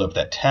build up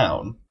that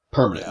town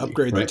permanently,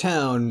 upgrade right? the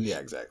town, yeah,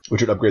 exactly.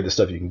 Which would upgrade the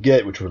stuff you can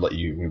get, which would let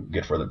you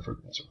get further and further,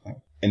 that sort of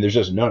thing. And there's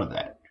just none of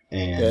that.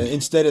 And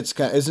instead, it's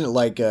kind of, isn't it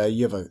like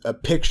you have a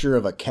picture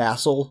of a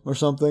castle or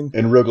something?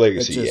 In Rogue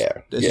Legacy,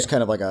 it's just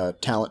kind of like a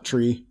talent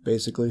tree,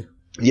 basically.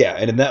 Yeah,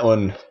 and in that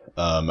one,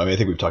 I mean, I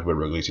think we've talked about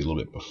Rogue Legacy a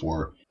little bit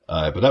before,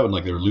 but that one,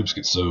 like, their loops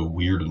get so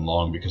weird and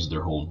long because of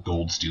their whole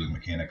gold stealing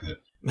mechanic that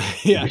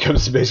it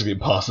becomes basically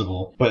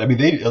impossible. But I mean,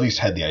 they at least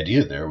had the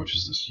idea there, which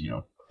is this,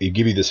 it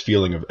give you this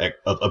feeling of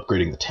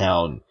upgrading the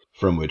town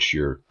from which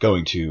you're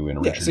going to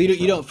in a so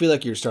you don't feel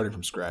like you're starting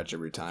from scratch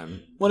every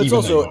time. Well, it's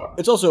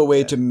also a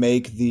way to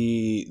make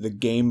the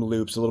game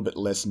loops a little bit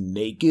less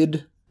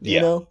naked.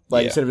 You know,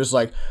 like instead of just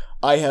like,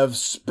 I have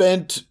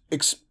spent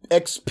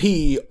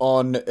XP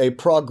on a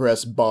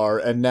progress bar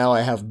and now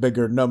I have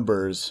bigger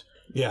numbers.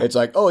 Yeah, it's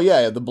like, oh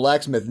yeah, the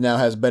blacksmith now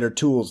has better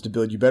tools to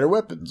build you better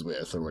weapons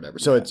with, or whatever.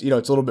 So it's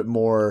it's a little bit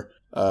more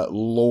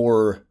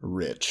lore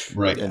rich,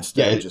 right?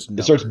 Instead of just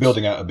numbers. It starts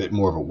building out a bit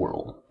more of a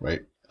world,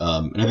 right?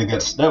 And I think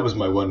that was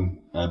my one,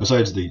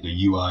 besides the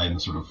UI and the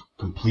sort of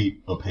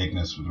complete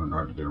opaqueness with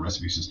regard to their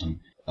recipe system,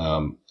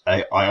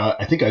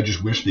 I think I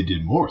just wish they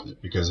did more with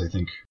it, because I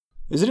think...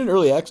 Is it in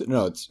early access?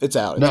 No, it's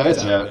out.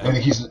 It's out. I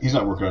think he's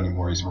not working on it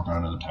anymore. He's working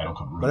on another title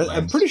called Rogue But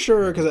I'm pretty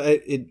sure, because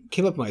it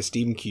came up in my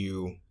Steam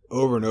queue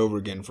over and over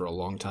again for a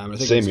long time. I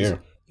think Same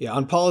year. Yeah,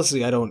 on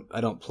policy, I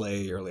don't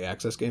play early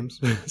access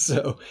games,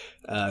 so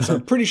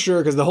I'm pretty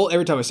sure, because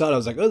every time I saw it, I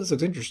was like, oh, this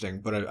looks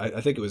interesting, but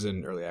I think it was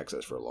in early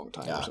access for a long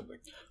time or something.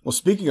 Well,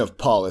 speaking of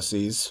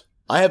policies,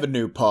 I have a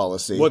new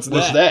policy. What's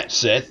that,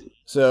 Seth?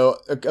 So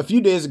a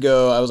few days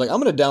ago, I was like,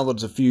 I'm going to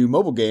download a few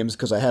mobile games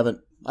because I haven't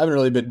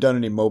really done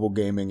any mobile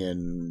gaming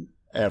in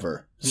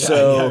ever. Yeah,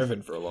 I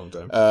haven't for a long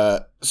time.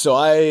 So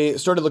I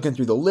started looking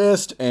through the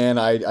list, and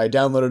I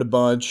downloaded a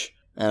bunch.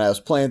 And I was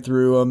playing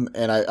through them,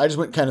 and I just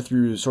went kind of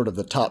through sort of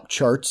the top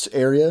charts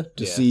area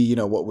to see,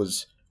 what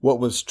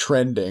was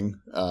trending.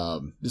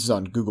 This is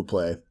on Google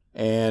Play.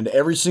 And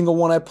every single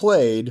one I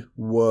played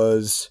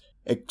was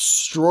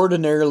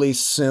extraordinarily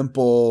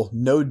simple,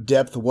 no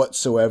depth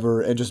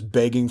whatsoever, and just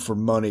begging for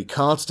money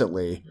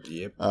constantly.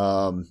 Yep.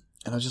 And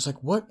I was just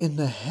like, what in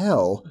the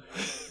hell?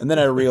 And then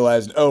I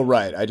realized, oh,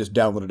 right, I just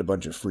downloaded a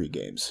bunch of free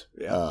games.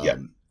 Yeah.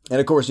 And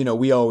of course,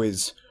 we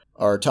always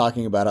are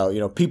talking about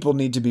how, people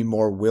need to be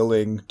more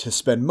willing to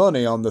spend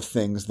money on the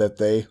things that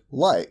they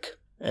like.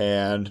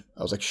 And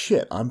I was like,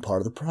 shit, I'm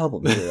part of the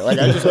problem here. Like,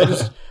 I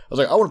was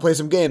like, I want to play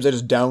some games. I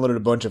just downloaded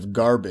a bunch of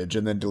garbage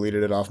and then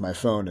deleted it off my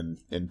phone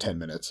in 10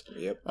 minutes.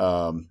 Yep.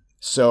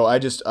 So I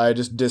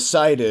just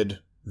decided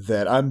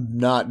that I'm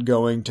not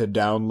going to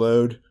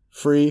download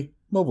free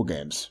mobile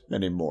games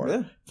anymore.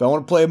 Yeah. If I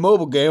want to play a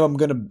mobile game, I'm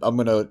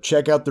gonna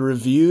check out the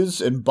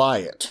reviews and buy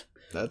it.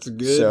 That's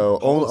good. So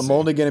I'm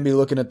only going to be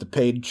looking at the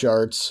paid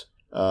charts.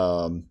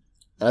 And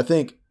I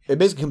think it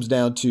basically comes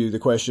down to the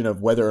question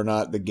of whether or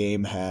not the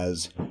game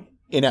has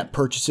in-app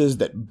purchases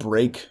that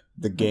break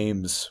the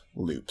game's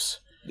loops.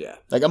 Yeah.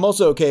 Like, I'm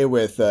also okay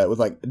with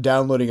like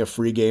downloading a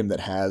free game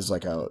that has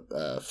like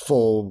a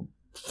full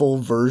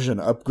version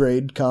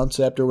upgrade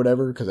concept or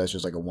whatever, because that's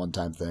just like a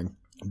one-time thing.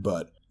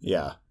 But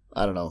yeah,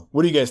 I don't know.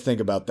 What do you guys think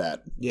about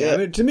that? Yeah, I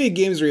mean, to me,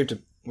 games where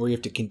you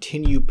have to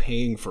continue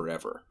paying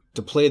forever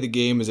to play the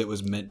game as it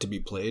was meant to be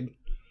played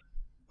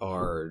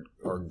are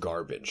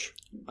garbage.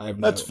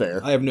 That's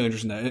fair. I have no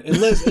interest in that,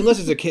 unless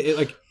it's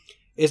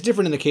it's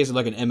different in the case of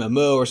like an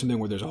MMO or something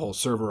where there's a whole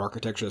server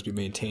architecture that's to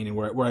be maintained, and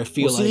where I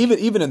feel like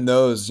even in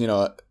those,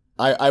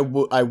 I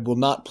will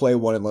not play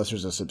one unless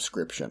there's a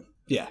subscription.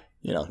 Yeah.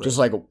 Right. Just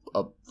like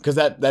because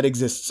that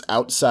exists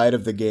outside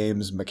of the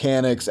game's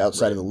mechanics,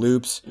 outside of the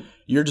loops.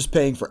 You're just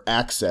paying for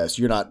access.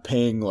 You're not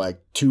paying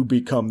like to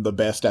become the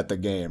best at the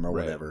game or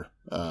whatever.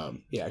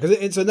 Yeah,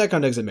 because in that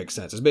context, it makes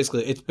sense. It's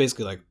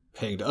basically like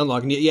paying to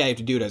unlock, and you have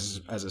to do it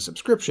as a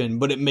subscription,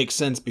 but it makes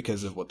sense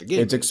because of what the game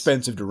is. It's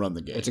expensive to run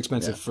the game. It's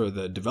expensive for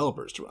the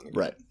developers to run the game.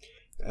 Right.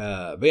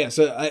 But yeah,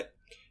 so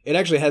it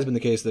actually has been the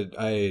case that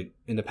I,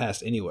 in the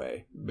past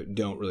anyway, but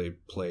don't really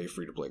play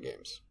free-to-play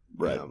games.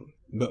 Right.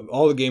 But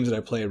all the games that I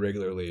play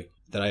regularly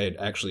that I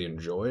actually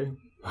enjoy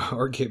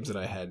are games that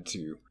I had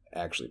to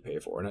actually pay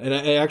for. And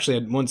I actually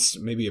had once,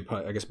 maybe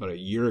I guess about a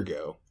year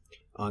ago,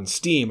 on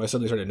Steam, I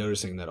suddenly started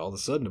noticing that all of a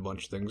sudden a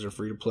bunch of things are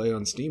free to play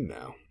on Steam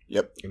now.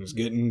 Yep.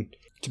 And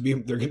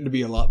they're getting to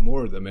be a lot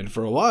more of them. And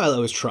for a while I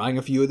was trying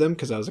a few of them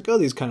because I was like, oh,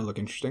 these kind of look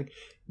interesting.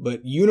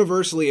 But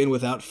universally and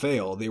without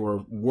fail, they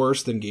were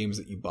worse than games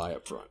that you buy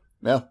up front.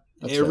 Yeah.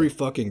 Every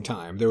fucking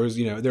time. There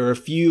were a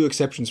few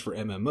exceptions for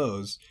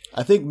MMOs.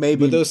 I think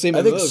maybe but those same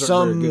MMOs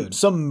aren't very good.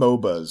 Some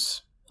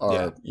MOBAs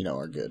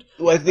are good.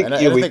 Well, I think I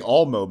think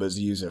all MOBAs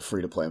use a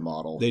free to play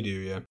model. They do,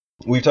 yeah.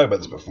 We've talked about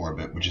this before a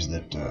bit, which is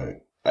that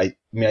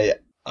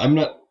I'm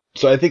not.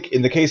 So I think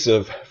in the case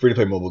of free to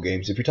play mobile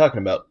games, if you're talking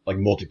about like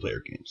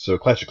multiplayer games, so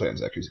Clash of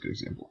Clans actually is a good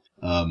example.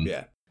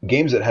 Yeah.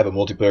 Games that have a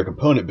multiplayer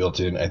component built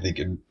in, I think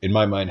in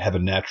my mind have a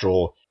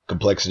natural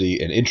complexity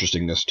and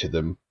interestingness to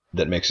them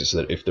that makes it so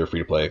that if they're free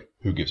to play,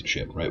 who gives a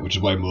shit, right? Which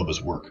is why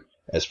MOBAs work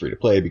as free to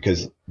play,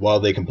 because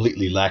while they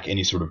completely lack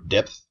any sort of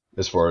depth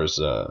as far as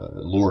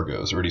lore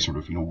goes or any sort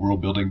of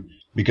world building,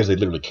 because they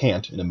literally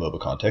can't in a MOBA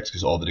context,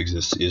 because all that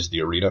exists is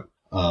the arena.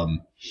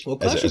 Well,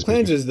 Clash of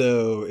Clans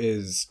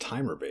is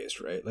timer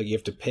based, right? Like you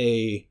have to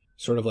pay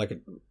sort of like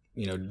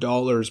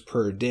dollars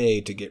per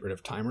day to get rid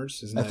of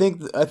timers. Isn't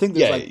that? I think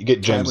there's you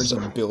get gems timers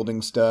and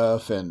building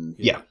stuff and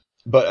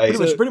But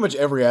pretty much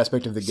every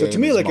aspect of the game. So to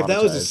me, is like if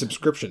that was a monetized.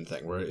 subscription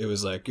thing where it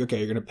was like, okay,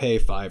 you're going to pay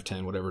 $5,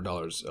 $10, whatever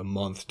dollars a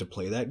month to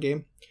play that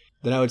game,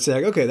 then I would say,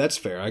 like, okay, that's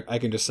fair. I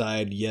can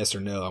decide yes or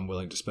no. I'm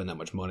willing to spend that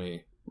much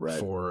money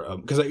for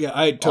because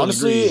I totally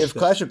honestly, agree if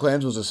Clash of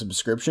Clans was a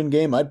subscription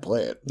game, I'd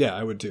play it. Yeah,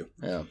 I would too.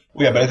 Yeah,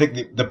 but I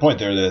think the point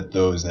there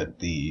is that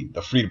the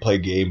free to play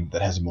game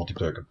that has a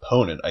multiplayer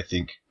component, I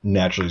think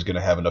naturally is going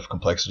to have enough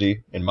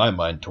complexity in my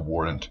mind to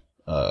warrant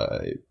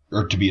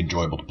or to be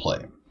enjoyable to play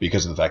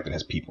because of the fact that it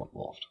has people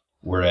involved.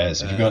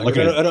 Whereas if you're going to look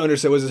at it, I don't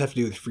understand. What does this have to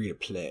do with free to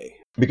play?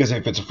 Because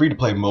if it's a free to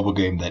play mobile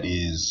game that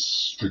is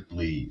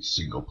strictly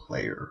single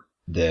player,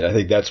 then I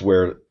think that's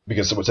where,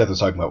 because what Seth was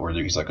talking about, where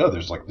he's like, oh,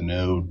 there's like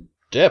no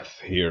depth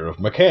here of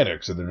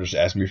mechanics, and they're just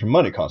asking me for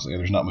money constantly.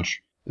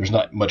 There's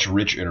not much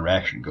rich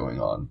interaction going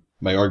on.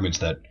 My argument's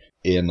that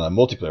in a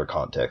multiplayer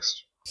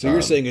context. So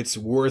you're saying it's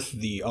worth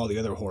all the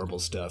other horrible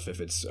stuff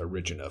if it's a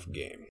rich enough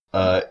game?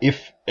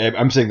 If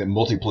I'm saying that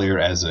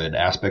multiplayer as an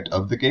aspect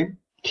of the game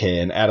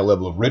can add a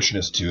level of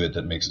richness to it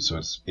that makes it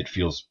so it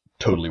feels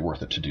totally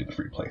worth it to do the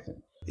free play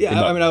thing.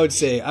 Yeah, I mean, I would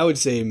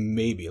say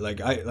maybe.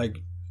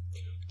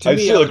 I'd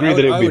still agree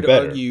that it would be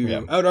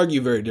better. I would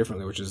argue very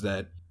differently, which is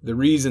that the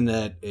reason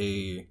that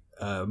a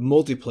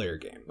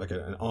multiplayer game, like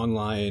an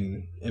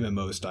online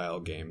MMO style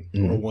game,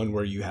 or one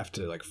where you have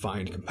to like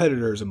find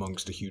competitors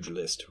amongst a huge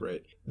list,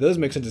 right? Those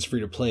make sense as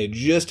free to play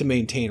just to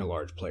maintain a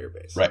large player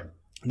base. Right.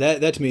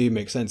 That to me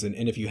makes sense. And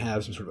if you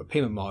have some sort of a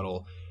payment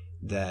model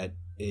that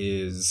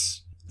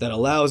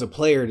allows a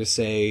player to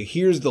say,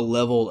 here's the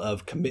level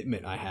of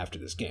commitment I have to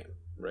this game,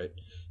 right?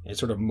 And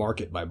sort of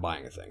mark it by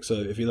buying a thing. So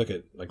if you look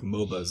at like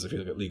MOBAs, if you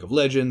look at League of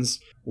Legends,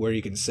 where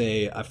you can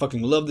say, I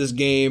fucking love this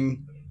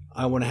game,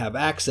 I want to have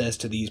access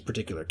to these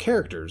particular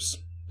characters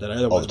that I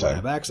otherwise wouldn't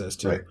have access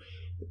to,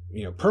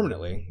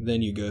 permanently,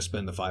 then you go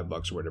spend the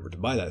 $5 or whatever to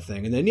buy that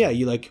thing. And then,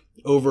 you like,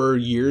 over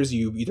years,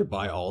 you either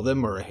buy all of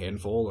them or a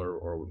handful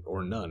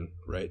or none,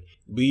 right?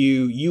 But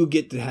you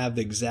get to have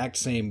the exact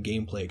same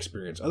gameplay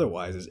experience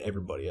otherwise as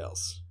everybody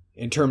else.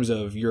 In terms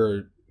of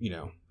your,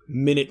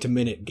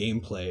 minute-to-minute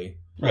gameplay.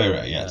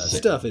 Right, yeah.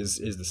 Stuff is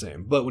the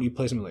same. But when you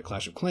play something like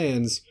Clash of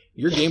Clans,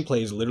 your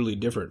gameplay is literally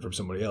different from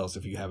somebody else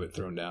if you haven't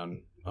thrown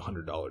down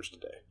 $100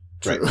 today.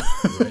 Right.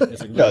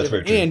 It's like that's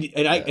very true.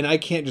 And I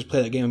can't just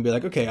play that game and be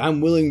like, okay,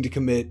 I'm willing to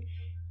commit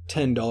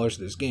 $10 to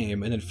this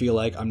game and then feel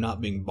like I'm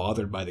not being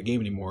bothered by the game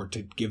anymore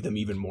to give them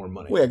even more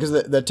money. Well, yeah, because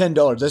the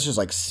 $10, that's just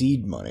like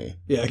seed money.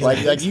 Yeah,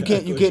 like you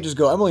can't just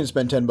go, I'm willing to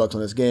spend $10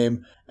 on this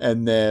game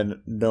and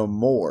then no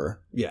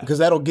more. Yeah, because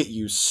that'll get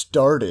you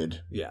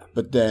started. Yeah,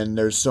 but then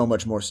there's so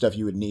much more stuff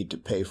you would need to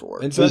pay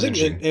for. And so I think,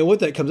 and what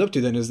that comes up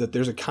to then is that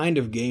there's a kind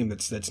of game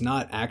that's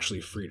not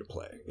actually free to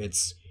play.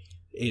 It's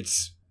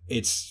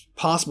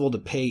possible to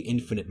pay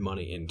infinite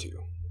money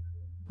into.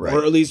 Right.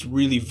 Or at least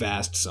really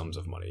vast sums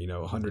of money,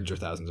 hundreds or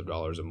thousands of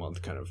dollars a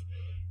month kind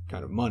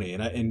of money.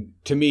 And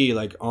to me,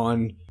 like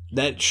on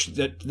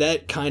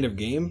that kind of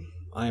game,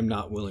 I am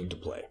not willing to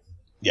play.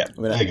 Yeah,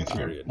 I think it's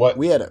period. What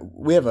we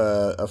have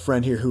a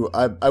friend here who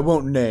I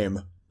won't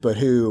name, but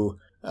who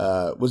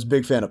was a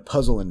big fan of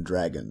Puzzle and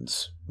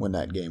Dragons when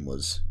that game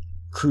was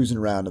cruising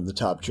around in the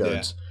top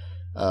charts.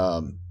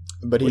 Yeah.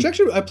 Which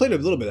actually I played a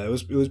little bit. It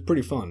was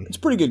pretty fun. It's a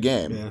pretty good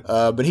game.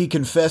 Yeah. But he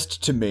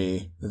confessed to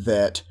me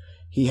that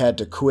he had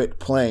to quit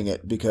playing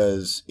it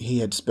because he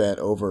had spent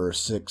over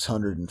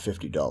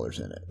 $650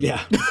 in it.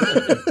 Yeah.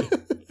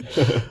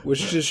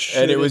 Which just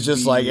and it was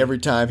just like every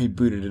time he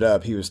booted it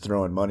up, he was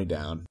throwing money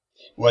down.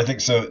 Well, I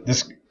think so.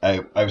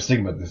 I was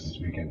thinking about this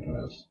weekend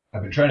when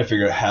I've been trying to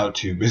figure out how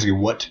to basically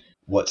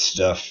what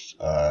stuff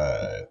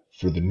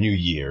for the new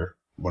year.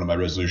 One of my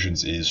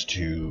resolutions is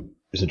to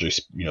essentially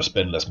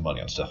spend less money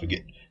on stuff and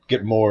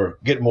get more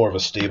of a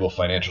stable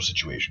financial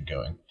situation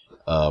going.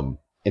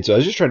 And so I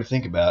was just trying to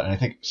think about, and I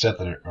think Seth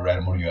or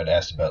Adam, one of you had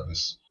asked about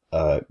this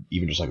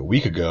even just like a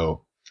week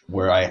ago,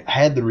 where I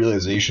had the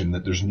realization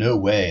that there's no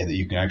way that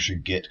you can actually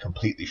get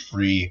completely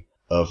free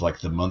of like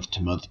the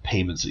month-to-month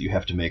payments that you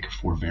have to make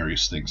for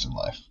various things in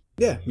life.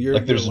 Yeah, your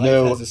there's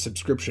life has a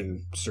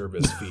subscription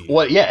service fee.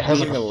 Well, yeah, it has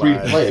like a free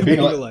to play. Being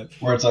alive.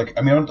 Where it's like,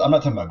 I mean, I'm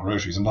not talking about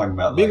groceries. I'm talking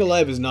about being like,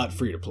 alive is not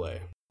free to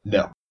play.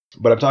 No,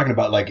 but I'm talking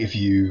about like if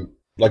you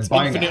like it's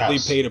buying infinitely a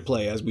house. pay to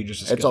play, as we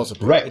just discussed. It's also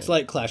right. It's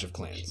like Clash of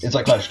Clans. It's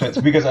like Clash of Clans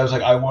because I was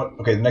like,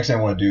 the next thing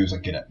I want to do is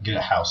like get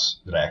a house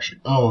that I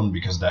actually own,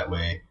 because that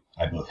way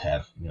I both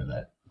have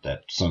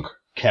that sunk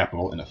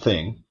capital in a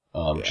thing.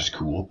 Which is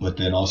cool, but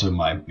then also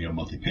my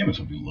monthly payments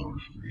will be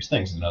lowered for various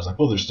things. And I was like,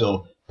 well, there's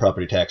still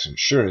property tax and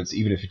insurance,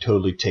 even if you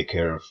totally take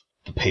care of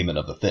the payment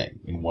of the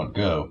thing in one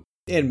go,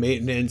 and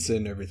maintenance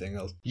and everything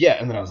else.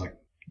 Yeah, and then I was like,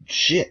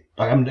 shit,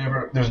 like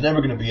there's never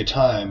going to be a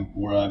time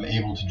where I'm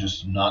able to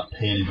just not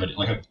pay anybody.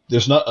 Like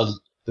there's not a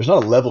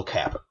level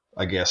cap,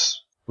 I guess,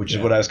 which is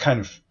what I was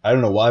kind of, I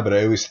don't know why, but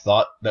I always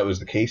thought that was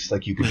the case.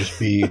 Like you could just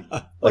be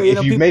like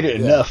if you made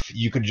it enough,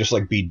 you could just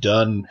like be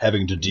done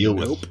having to deal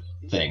with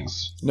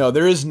things. No,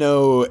 there is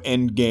no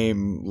end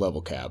game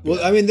level cap. Well,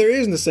 I mean, there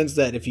is in the sense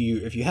that if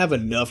you have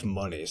enough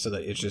money so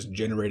that it's just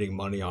generating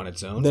money on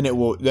its own, then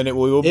it'll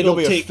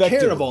be take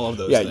care of all of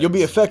those. Yeah, things. you'll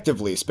be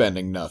effectively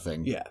spending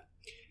nothing. Yeah,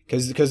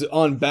 because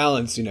on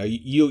balance,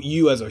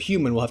 you as a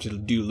human will have to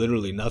do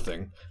literally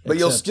nothing. But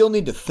you'll still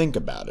need to think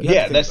about it.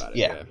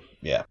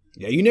 Yeah.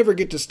 You never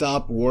get to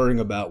stop worrying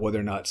about whether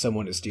or not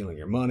someone is stealing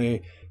your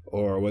money,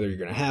 or whether you're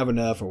going to have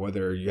enough, or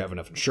whether you have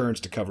enough insurance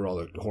to cover all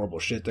the horrible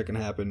shit that can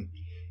happen,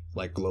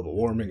 like global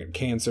warming and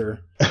cancer.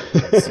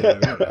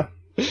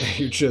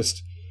 You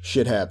just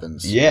shit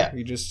happens. Yeah.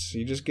 You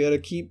just gotta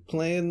keep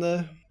playing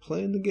the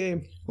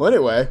game. Well,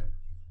 anyway,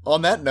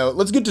 on that note,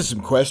 let's get to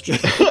some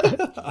questions.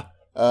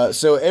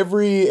 So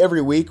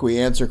every week we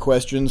answer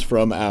questions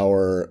from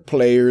our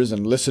players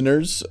and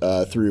listeners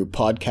through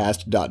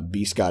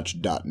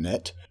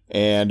podcast.bscotch.net.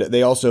 And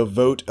they also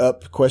vote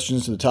up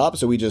questions to the top,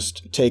 so we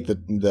just take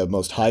the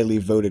most highly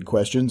voted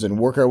questions and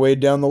work our way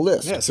down the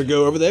list. Yeah, so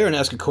go over there and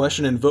ask a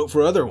question and vote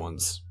for other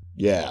ones.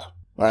 Yeah.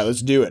 All right,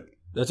 let's do it.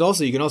 You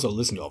can also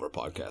listen to all of our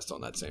podcasts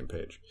on that same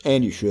page.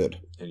 And you should.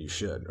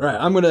 All right,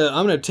 I'm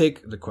gonna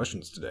take the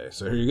questions today.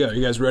 So here you go.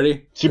 You guys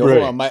ready? Super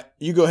ready. Hold on,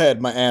 you go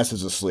ahead. My ass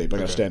is asleep. I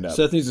gotta stand up.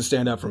 Seth needs to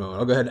stand up for a moment.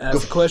 I'll go ahead and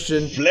ask the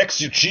question. Flex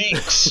your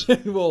cheeks.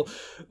 we'll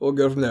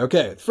go from there.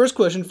 Okay, first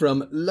question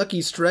from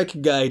Lucky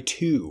Strike Guy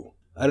 2.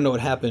 I don't know what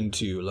happened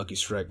to Lucky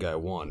Strike Guy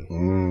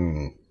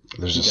 1.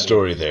 There's a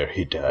story there.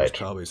 He died. There's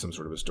probably some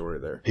sort of a story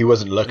there. He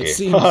wasn't lucky. It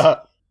seems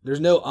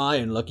there's no I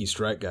in Lucky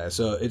Strike Guy,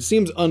 so it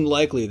seems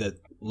unlikely that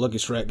Lucky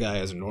Strike Guy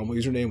as a normal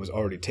username was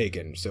already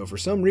taken. So for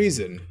some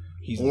reason,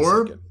 he's the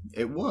second.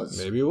 It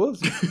was. Maybe it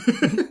was.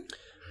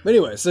 But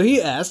anyway, so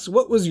he asks,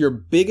 what was your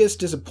biggest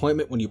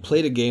disappointment when you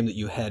played a game that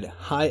you had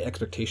high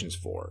expectations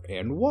for,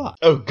 and why?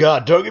 Oh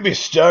God, don't get me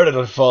started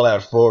on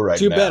Fallout 4 right now.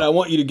 Too bad, I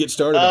want you to get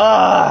started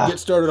on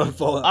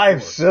Fallout 4. I'm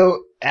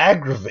so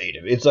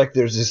aggravated. It's like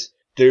there's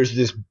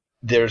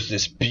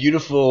this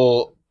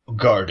beautiful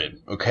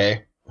garden,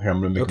 okay? Here,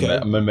 I'm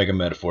gonna make a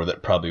metaphor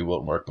that probably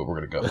won't work, but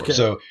we're gonna go for it.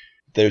 So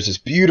there's this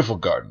beautiful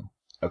garden,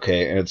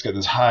 okay, and it's got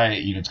this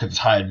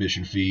high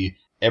admission fee.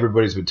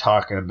 Everybody's been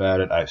talking about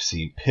it. I've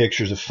seen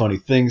pictures of funny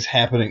things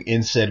happening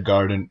in said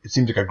garden. It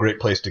seems like a great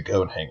place to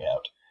go and hang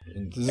out.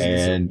 And this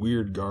is a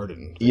weird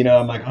garden.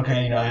 I'm like,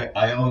 okay,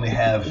 I only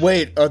have...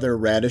 Wait, are there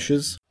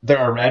radishes? There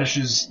are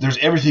radishes. There's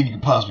everything you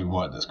can possibly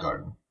want in this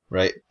garden,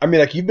 right? I mean,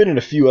 like, you've been in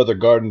a few other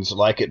gardens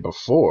like it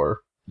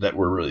before that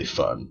were really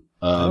fun.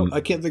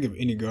 I can't think of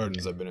any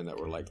gardens I've been in that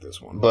were like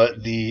this one.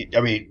 But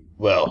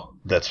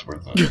that's where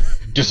the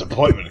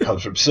disappointment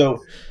comes from.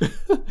 So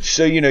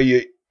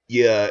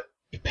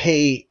you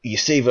pay, you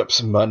save up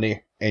some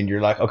money, and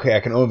you're like, okay, I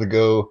can only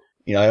go,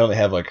 I only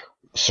have like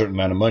a certain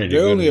amount of money to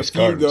go to these gardens.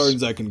 There are only a few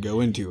gardens I can go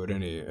into at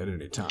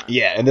any time.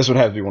 Yeah, and this one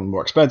has to be one of the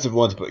more expensive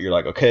ones, but you're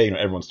like, okay,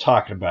 everyone's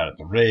talking about it.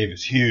 The rave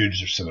is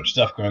huge. There's so much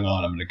stuff going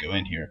on. I'm going to go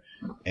in here.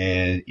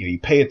 And you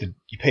pay at the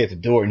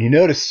door, and you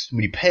notice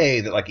when you pay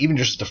that like even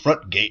just the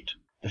front gate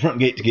to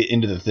get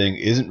into the thing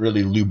isn't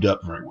really lubed up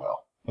very well.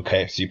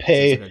 Okay, so you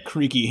pay. It's like a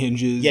creaky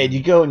hinges. Yeah,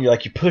 you go and you're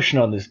pushing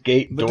on this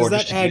gate door. But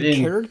does that add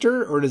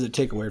character, or does it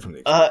take away from the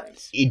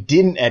experience? It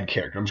didn't add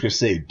character. I'm just gonna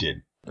say it did.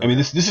 Okay. I mean,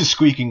 this is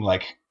squeaking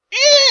like.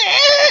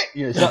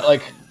 It's not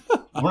like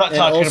we're not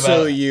talking about.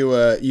 Also,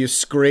 you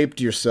scraped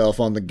yourself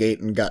on the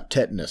gate and got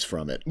tetanus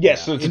from it.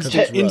 Yes, so it's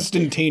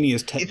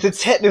instantaneous tetanus. It's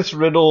a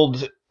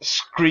tetanus-riddled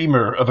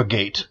screamer of a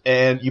gate,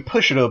 and you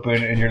push it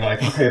open, and you're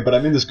like, okay, but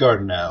I'm in this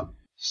garden now,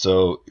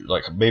 so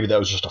maybe that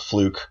was just a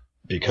fluke.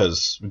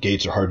 Because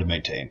gates are hard to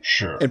maintain,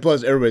 sure. And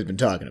plus, everybody's been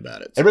talking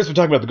about it. Everybody's been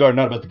talking about the garden,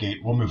 not about the gate.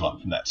 We'll move on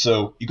from that.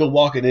 So you go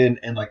walking in,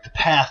 and the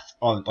path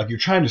on, you're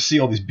trying to see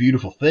all these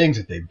beautiful things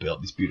that they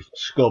built, these beautiful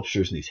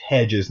sculptures and these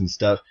hedges and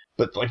stuff.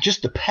 But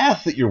just the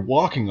path that you're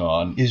walking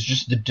on is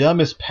just the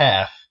dumbest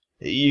path.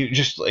 You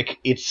just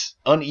it's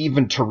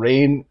uneven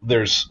terrain.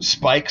 There's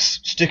spikes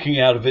sticking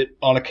out of it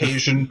on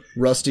occasion.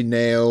 Rusty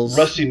nails.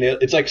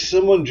 It's like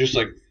someone just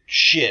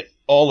shit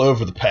all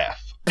over the path.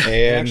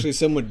 And Actually,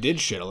 someone did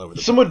shit all over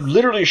the someone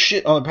literally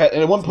shit on the path,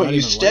 and at one point not you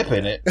even step like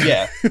in it.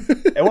 Yeah.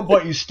 At one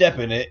point you step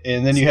in it,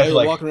 and then you have to you're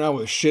like, walking around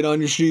with shit on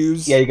your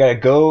shoes. yeah, you gotta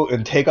go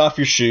and take off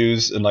your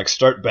shoes and like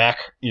start back,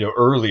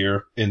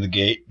 earlier in the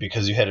gate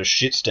because you had a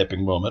shit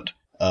stepping moment.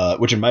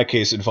 Which in my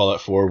case in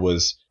Fallout 4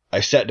 was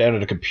I sat down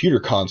at a computer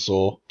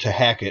console to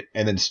hack it,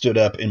 and then stood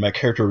up, and my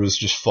character was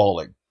just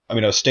falling. I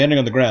mean, I was standing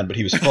on the ground, but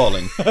he was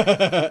falling,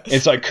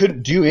 and so I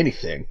couldn't do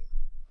anything.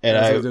 And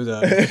it was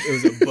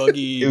a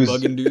buggy,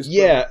 bug-induced.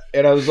 Yeah,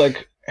 and I was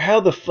like, how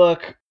the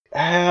fuck?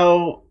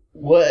 How?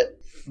 What?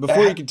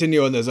 Before you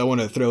continue on this, I want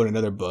to throw in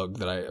another bug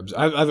that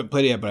I haven't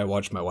played it yet, but I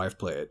watched my wife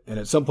play it. And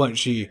at some point,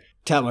 she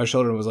tapped my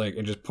shoulder and was like,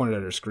 and just pointed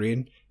at her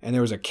screen. And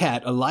there was a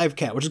cat, a live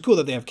cat, which is cool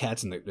that they have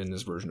cats in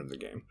this version of the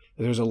game.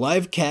 And there was a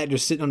live cat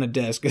just sitting on a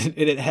desk, and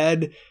it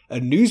had a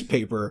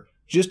newspaper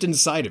just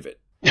inside of it,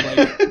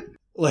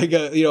 like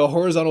a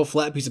horizontal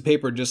flat piece of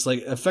paper, just like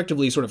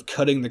effectively sort of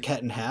cutting the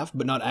cat in half,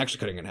 but not actually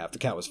cutting it in half. The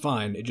cat was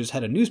fine. It just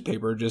had a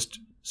newspaper just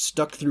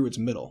stuck through its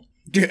middle.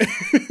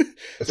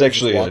 It's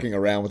actually walking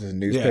around with his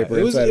newspaper.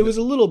 Yeah, it was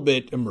a little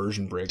bit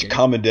immersion breaking.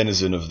 Common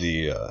denizen of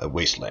the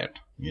wasteland,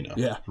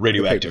 Yeah,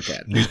 radioactive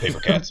cat. newspaper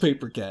cats.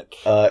 Paper cat.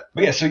 But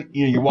yeah, so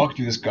you walk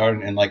through this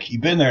garden, and like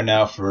you've been there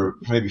now for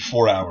maybe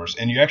 4 hours,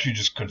 and you're actually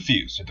just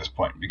confused at this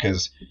point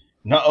because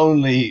not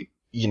only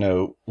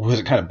was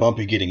it kind of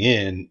bumpy getting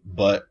in,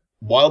 but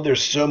while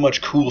there's so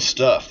much cool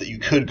stuff that you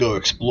could go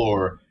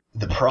explore,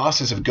 the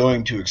process of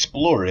going to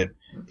explore it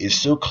is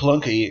so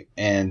clunky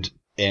and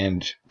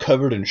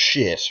covered in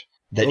shit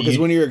that because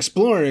when you're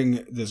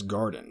exploring this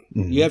garden,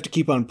 you have to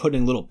keep on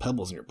putting little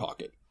pebbles in your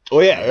pocket. Oh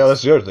yeah,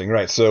 that's the other thing,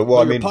 right? So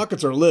your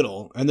pockets are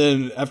little, and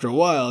then after a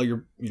while,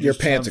 your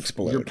pants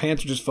explode. Your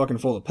pants are just fucking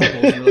full of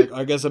pebbles. And you're like,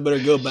 I guess I better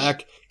go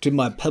back to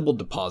my pebble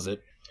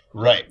deposit.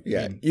 Right.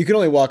 Yeah, you can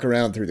only walk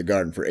around through the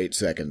garden for 8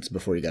 seconds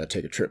before you got to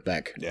take a trip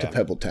back to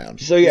Pebble Town.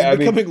 So yeah, it's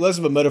becoming less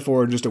of a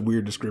metaphor and just a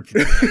weird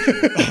description.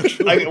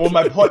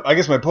 My point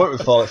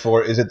with Fallout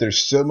 4 is that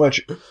there's so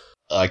much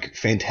like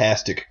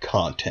fantastic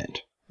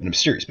content, and I'm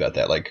serious about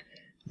that. Like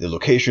the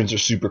locations are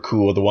super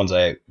cool. The ones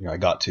I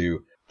got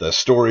to, the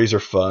stories are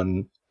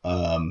fun.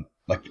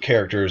 Like the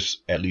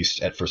characters, at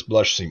least at first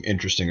blush, seem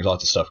interesting. There's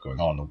lots of stuff going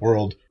on in the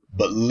world,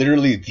 but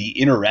literally the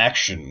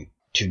interaction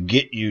to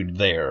get you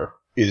there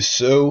is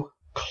so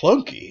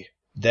clunky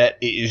that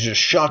it is just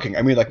shocking.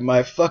 I mean, like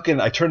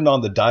I turned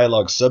on the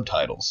dialogue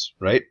subtitles,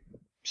 right?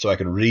 So I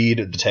could read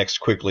the text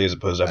quickly as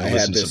opposed to have to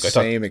listen to I had the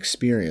same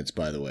experience,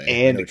 by the way.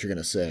 And I know what you're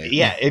going to say.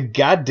 Yeah, and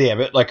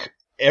goddamn it, like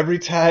every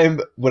time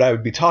when I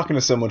would be talking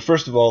to someone,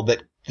 first of all,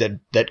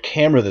 that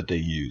camera that they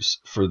use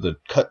for the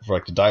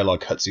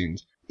dialogue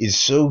cutscenes is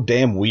so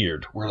damn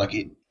weird. Where like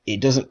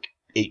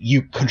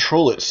you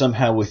control it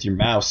somehow with your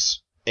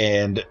mouse,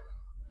 and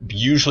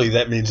usually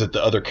that means that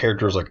the other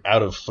character is like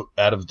out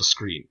of the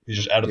screen. He's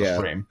just out of the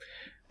frame.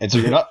 And so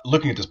you're not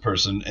looking at this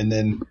person. And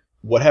then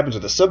what happens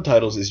with the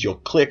subtitles is you'll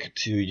click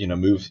to,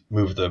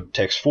 move the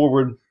text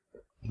forward,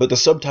 but the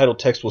subtitle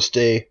text will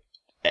stay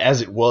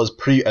as it was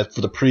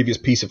for the previous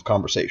piece of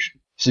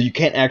conversation. So you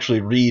can't actually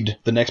read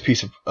the next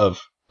piece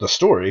of the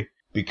story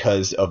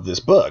because of this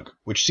bug,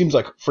 which seems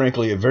like,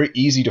 frankly, a very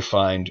easy to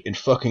find and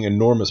fucking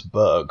enormous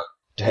bug.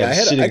 I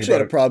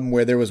had a problem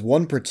where there was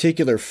one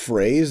particular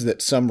phrase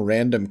that some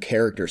random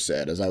character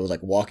said as I was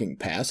like walking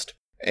past,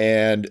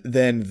 and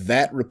then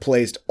that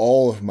replaced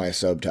all of my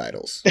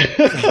subtitles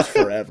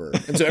forever.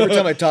 And so every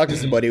time I talked to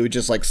somebody, it would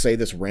just like say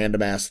this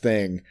random ass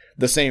thing,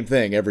 the same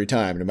thing every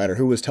time, no matter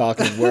who was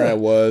talking, where I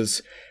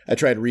was. I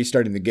tried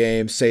restarting the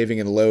game, saving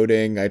and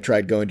loading. I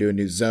tried going to a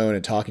new zone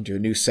and talking to a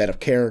new set of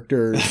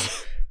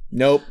characters.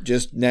 Nope,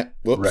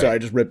 sorry, I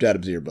just ripped out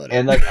of Earbud.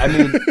 And like, I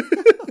mean,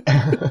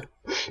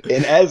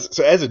 and as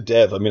a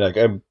dev, I mean, like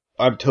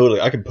I'm totally,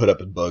 I can put up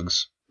with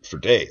bugs for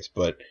days,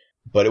 but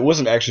it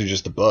wasn't actually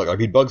just the bug. I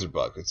mean, bugs are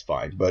bugs, it's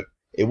fine, but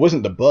it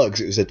wasn't the bugs.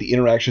 It was that the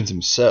interactions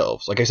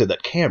themselves, like I said,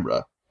 that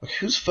camera. Like,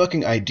 whose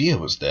fucking idea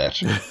was that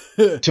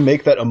to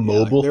make that a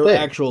mobile thing? Their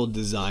actual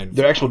design.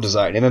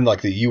 And then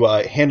like the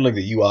UI, handling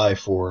the UI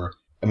for,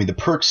 I mean, the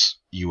perks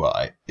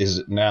UI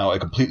is now a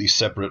completely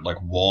separate like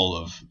wall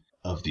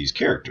of these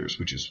characters,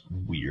 which is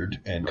weird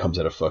and comes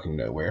out of fucking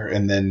nowhere.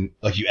 And then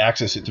like you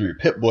access it through your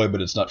Pip-Boy,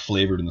 but it's not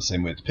flavored in the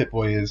same way the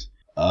Pip-Boy is.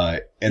 So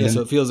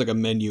it feels like a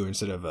menu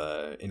instead of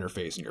a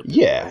interface in your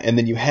Pip-Boy. Yeah, and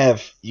then you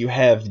have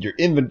your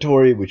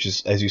inventory, which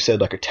is, as you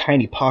said, like a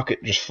tiny pocket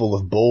just full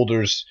of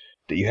boulders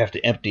that you have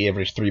to empty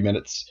every 3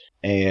 minutes.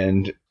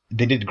 And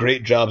they did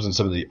great jobs in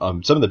some of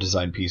the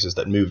design pieces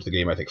that moved the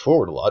game, I think,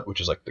 forward a lot,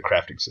 which is like the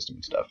crafting system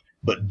and stuff,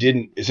 but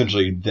didn't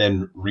essentially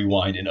then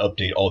rewind and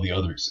update all the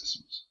other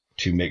systems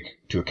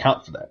to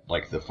account for that,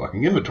 like the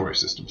fucking inventory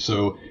system.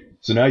 So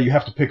now you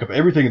have to pick up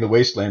everything in the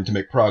wasteland to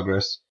make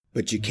progress,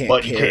 but you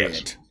can't carry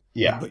it.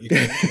 Yeah. But you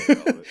can't carry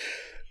all of it.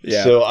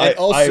 Yeah. So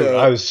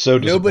I was so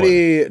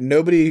disappointed.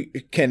 Nobody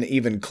can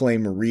even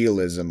claim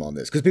realism on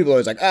this because people are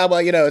always like, oh, well,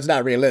 it's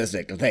not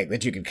realistic to think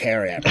that you can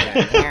carry it.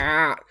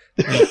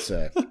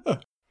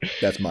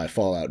 That's my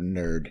Fallout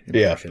nerd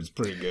impression. It's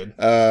pretty good.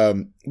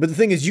 But the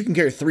thing is, you can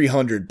carry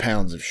 300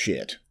 pounds of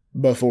shit.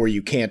 before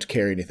you can't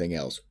carry anything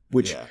else.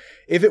 Which, Yeah.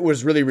 if it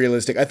was really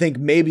realistic, I think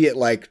maybe at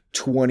like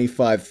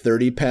 25,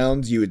 30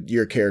 pounds,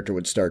 your character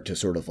would start to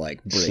sort of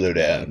like break Slow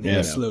down, you yeah.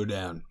 know? Slow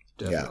down.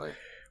 Definitely.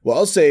 Well,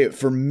 I'll say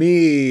for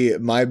me,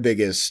 my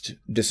biggest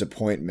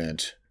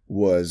disappointment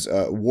was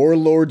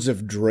Warlords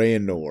of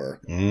Draenor,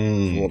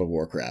 World of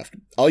Warcraft.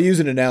 I'll use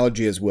an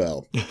analogy as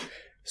well.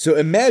 So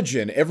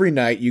imagine every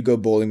night you go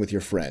bowling with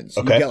your friends.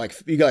 Okay.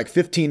 You got like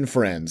 15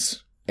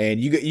 friends, and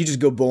you just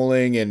go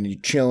bowling and you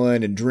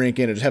chilling and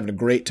drinking and just having a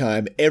great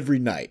time every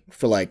night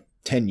for like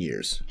 10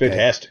 years. okay?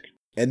 Fantastic.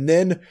 And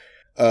then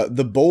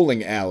the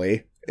bowling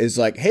alley is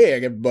like, hey,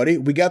 everybody,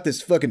 we got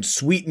this fucking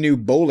sweet new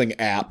bowling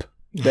app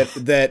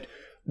that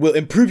will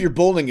improve your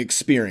bowling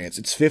experience.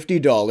 It's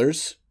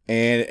 $50,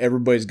 and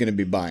everybody's going to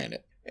be buying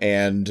it.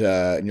 And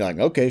you're like,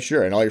 okay,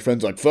 sure. And all your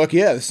friends are like, fuck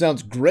yeah, this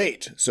sounds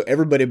great. So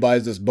everybody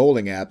buys this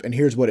bowling app, and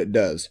here's what it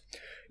does.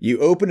 You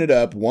open it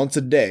up once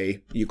a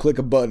day, you click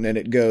a button, and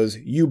it goes,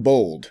 you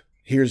bowled.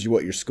 Here's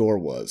what your score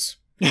was.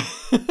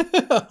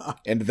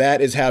 And that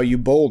is how you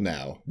bowl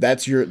now.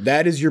 That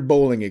is your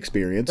bowling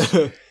experience.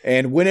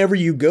 And whenever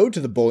you go to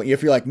the bowling,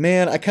 if you're like,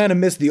 man, I kind of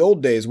miss the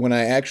old days when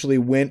I actually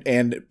went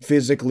and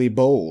physically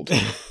bowled.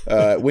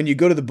 When you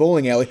go to the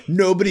bowling alley,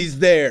 nobody's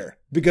there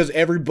because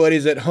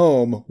everybody's at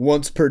home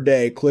once per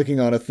day clicking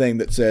on a thing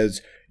that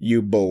says,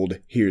 you bowled,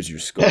 here's your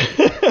score.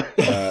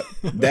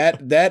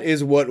 That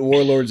is what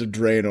Warlords of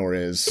Draenor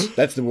is.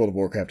 That's the World of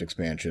Warcraft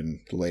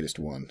expansion, the latest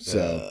one.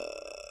 So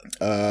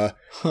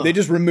they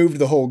just removed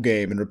the whole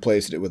game and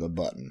replaced it with a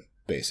button,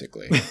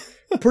 basically.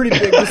 Pretty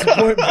big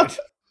disappointment.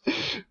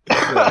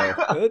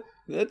 So,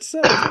 That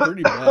sounds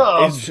pretty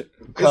bad.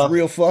 it's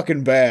real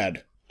fucking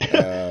bad.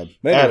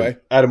 Anyway,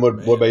 Adam, what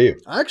about you?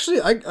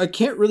 Actually, I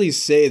can't really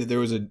say that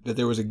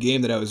there was a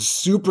game that I was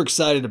super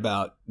excited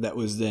about that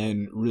was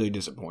then really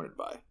disappointed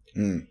by.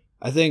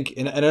 I think,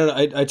 and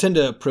I tend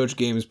to approach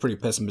games pretty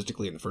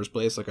pessimistically in the first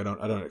place. Like I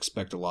don't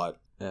expect a lot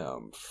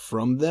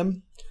from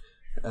them.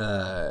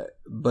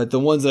 But the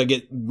ones that I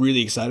get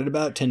really excited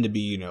about tend to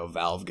be,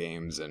 Valve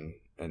games and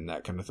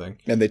that kind of thing.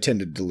 And they tend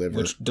to deliver.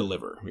 Which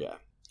deliver, yeah.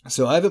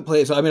 So I haven't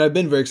played. So I mean, I've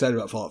been very excited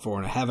about Fallout 4,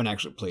 and I haven't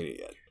actually played it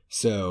yet.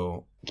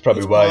 So It's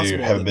probably why you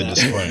possible haven't been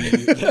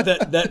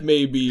disappointed. that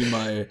may be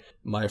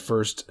my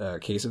first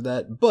case of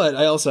that. But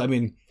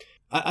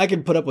I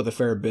can put up with a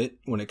fair bit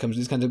when it comes to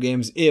these kinds of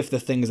games if the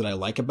things that I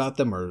like about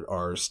them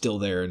are still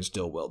there and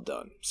still well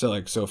done.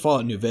 So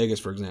Fallout New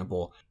Vegas, for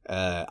example,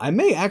 I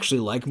may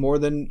actually like more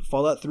than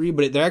Fallout 3,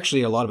 but there are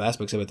actually a lot of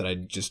aspects of it that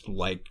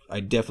I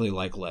definitely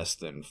like less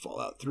than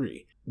Fallout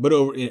 3. But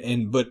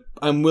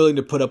I'm willing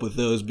to put up with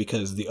those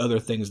because the other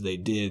things they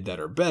did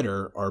that are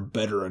better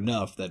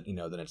enough that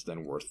then it's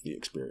then worth the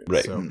experience.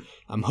 Right. So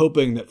I'm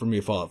hoping that for me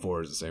Fallout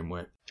 4 is the same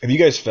way. Have you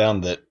guys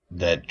found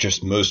that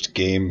just most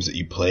games that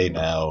you play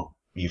now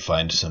you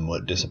find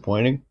somewhat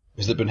disappointing?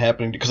 Has it been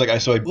happening? Because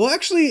Well,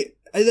 actually,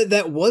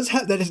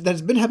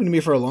 that's been happening to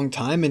me for a long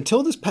time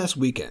until this past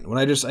weekend when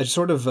I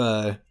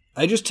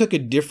just took a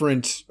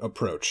different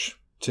approach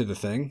to the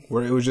thing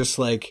where it was just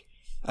like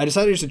I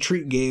decided just to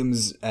treat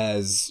games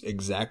as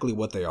exactly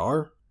what they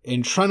are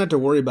and try not to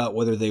worry about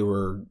whether they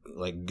were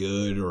like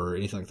good or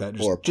anything like that.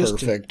 Or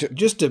perfect.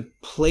 Just to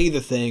play the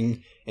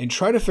thing and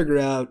try to figure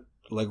out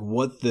like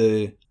what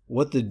the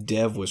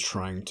dev was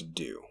trying to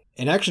do.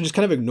 And actually just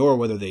kind of ignore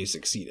whether they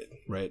succeeded,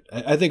 right?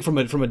 I think from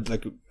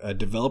a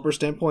developer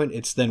standpoint,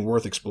 it's then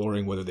worth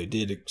exploring whether they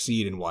did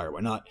succeed and why or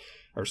why not,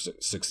 or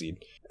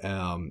succeed.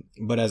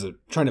 But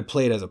trying to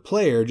play it as a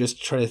player,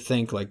 just try to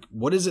think like,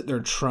 what is it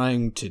they're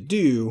trying to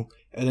do,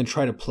 and then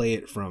try to play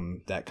it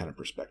from that kind of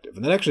perspective.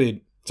 And that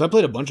actually, so I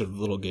played a bunch of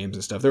little games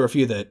and stuff. There were a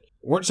few that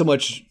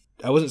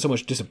I wasn't so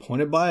much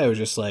disappointed by. I was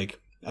just like,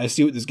 I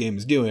see what this game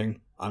is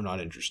doing. I'm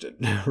not interested,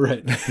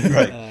 right?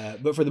 Right.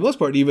 But for the most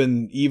part,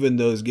 even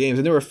those games,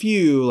 and there were a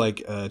few like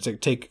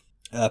take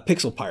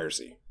Pixel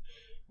Piracy,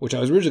 which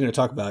I was originally going to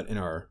talk about in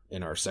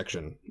our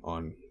section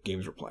on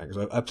games we're playing.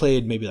 Because I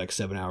played maybe like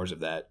 7 hours of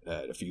that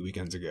a few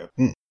weekends ago,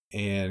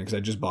 and because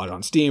I just bought it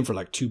on Steam for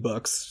like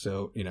 $2,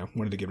 so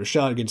wanted to give it a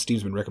shot. Again,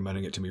 Steam's been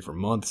recommending it to me for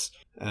months.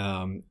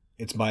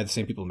 It's by the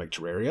same people who make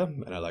Terraria,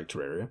 and I like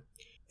Terraria.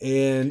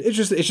 And it's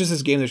just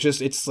this game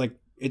that's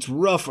it's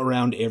rough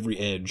around every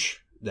edge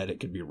that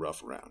it could be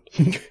rough around.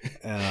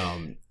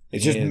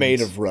 It's just made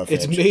of rough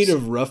It's edges. made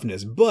of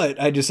roughness. But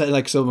I decided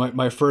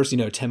my first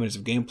 10 minutes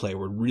of gameplay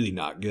were really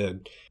not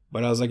good.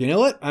 But I was like, you know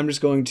what? I'm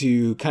just going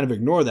to kind of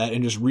ignore that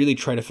and just really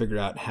try to figure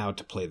out how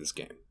to play this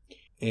game.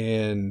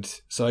 And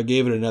so I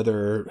gave it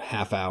another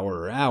half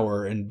hour or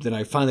hour, and then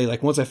I finally,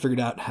 once I figured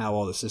out how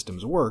all the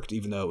systems worked,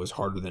 even though it was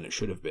harder than it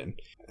should have been,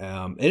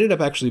 it ended up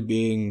actually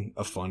being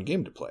a fun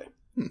game to play.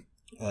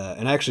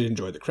 And I actually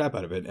enjoyed the crap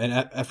out of it. And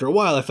after a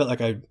while, I felt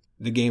like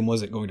the game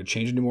wasn't going to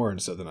change anymore,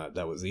 and so then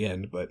that was the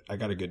end. But I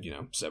got a good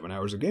 7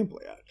 hours of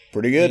gameplay out.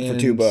 Pretty good for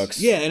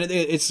 $2. Yeah, and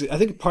it's I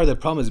think part of the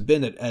problem has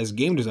been that as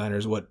game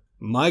designers, what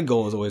my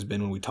goal has always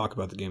been when we talk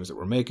about the games that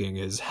we're making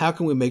is how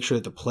can we make sure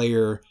that the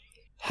player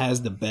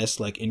has the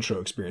best intro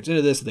experience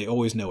into this, that they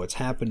always know what's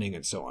happening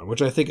and so on,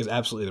 which I think is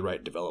absolutely the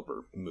right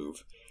developer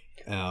move.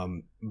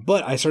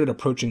 But I started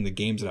approaching the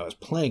games that I was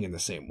playing in the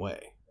same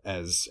way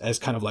as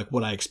kind of like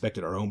what I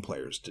expected our own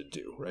players to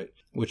do, right?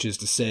 Which is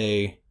to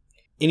say,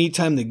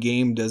 anytime the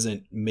game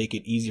doesn't make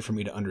it easy for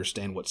me to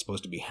understand what's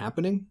supposed to be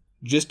happening,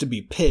 just to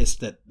be pissed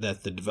that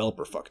the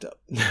developer fucked up,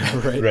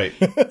 right? Right.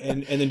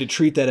 and then to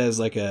treat that as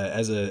like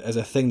as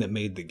a thing that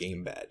made the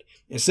game bad,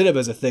 instead of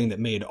as a thing that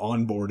made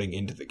onboarding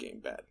into the game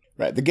bad.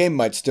 Right. The game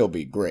might still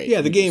be great.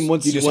 Yeah, the game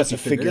once you just once have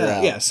to you figure figure it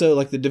out. Yeah, so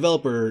like the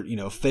developer,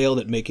 failed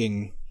at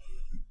making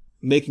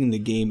the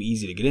game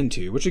easy to get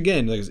into, which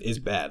again is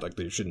bad. Like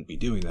they shouldn't be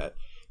doing that.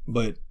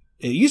 But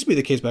it used to be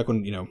the case back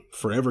when,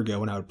 forever ago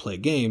when I would play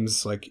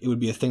games, like it would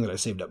be a thing that I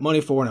saved up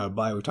money for and I would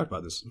buy. We talked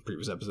about this in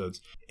previous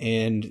episodes.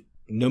 And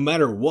no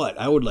matter what,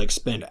 I would like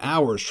spend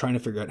hours trying to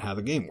figure out how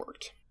the game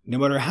worked. No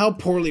matter how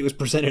poorly it was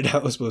presented how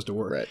it was supposed to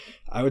work, Right.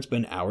 I would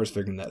spend hours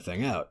figuring that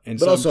thing out. And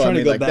But so also, I'm trying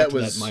to go like, back that to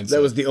was that mindset.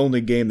 that was the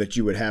only game that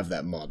you would have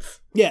that month.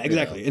 Yeah,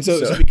 exactly. know, And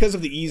so because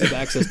of the ease of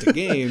access to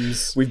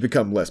games, We've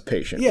become less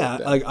patient. yeah, with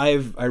that.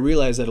 like I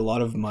realized that a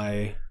lot of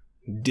my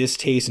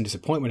distaste and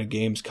disappointment of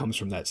games comes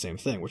from that same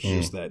thing, which is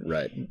just that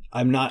right.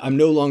 I'm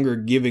no longer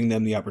giving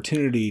them the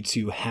opportunity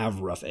to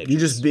have rough edges.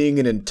 You're just being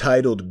an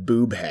entitled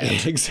boob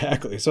hat.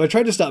 Exactly. So I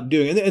tried to stop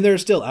doing it. And there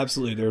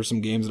are some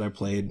games that I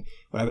played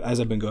as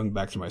I've been going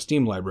back through my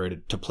Steam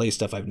library to play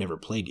stuff I've never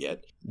played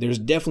yet. There's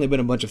definitely been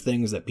a bunch of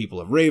things that people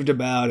have raved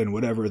about and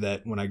whatever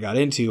that when I got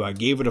into, I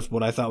gave it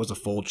what I thought was a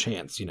full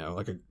chance,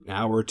 like an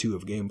hour or two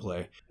of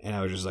gameplay. And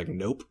I was just like,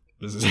 nope.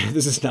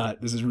 This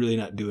is really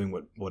not doing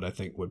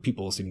what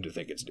people seem to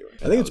think it's doing.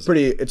 I think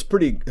it's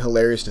pretty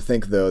hilarious to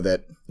think though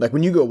that like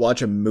when you go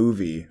watch a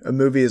movie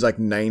is like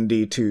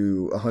 90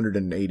 to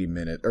 180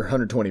 minutes or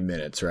 120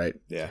 minutes, right?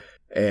 Yeah.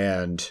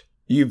 And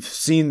you've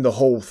seen the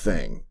whole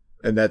thing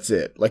and that's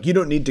it. Like you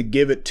don't need to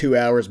give it 2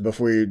 hours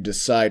before you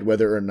decide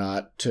whether or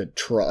not to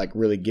try like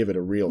really give it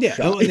a real Yeah.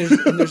 shot. Oh,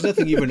 and there's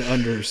nothing even you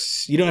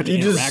don't have to You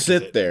interact just with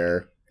sit it.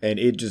 there and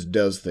it just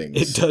does things.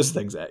 It does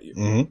things at you.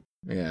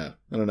 Mm-hmm. Yeah.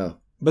 I don't know.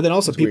 But then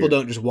also people weird.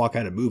 don't just walk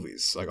out of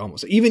movies, like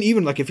almost.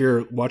 Even like if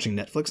you're watching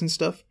Netflix and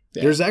stuff,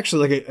 Yeah. there's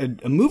actually like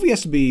a movie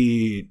has to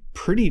be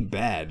pretty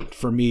bad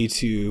for me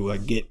to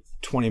like get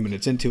 20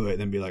 minutes into it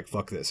and then be like,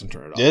 fuck this and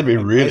turn it off. Yeah, it'd be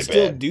Like, really I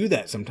still bad. do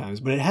that sometimes,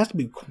 but it has to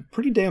be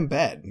pretty damn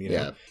bad,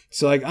 Yeah.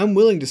 So like I'm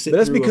willing to sit But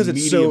that's through because a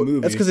it's medium movie.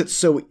 that's because it's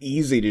so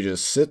easy to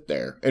just sit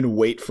there and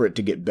wait for it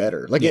to get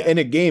better. Like Yeah. in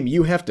a game,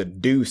 you have to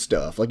do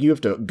stuff. Like you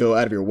have to go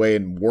out of your way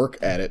and work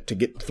at it to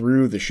get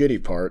through the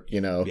shitty part.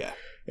 Yeah.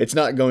 It's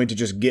not going to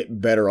just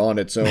get better on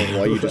its own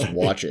while you just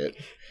watch it.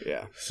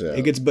 Yeah. So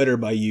It gets better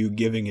by you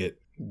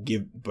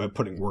by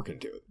putting work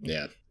into it.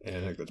 yeah. And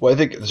I think that's Well, I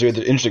think there's an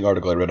interesting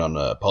article I read on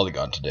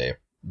Polygon today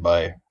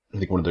by I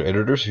think one of their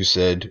editors who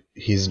said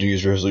his New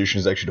Year's resolution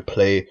is actually to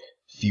play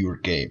fewer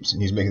games,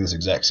 and he's making this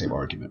exact same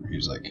argument.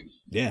 He's like,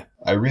 yeah.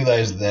 I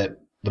realized that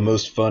the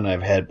most fun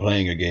I've had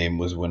playing a game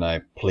was when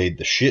I played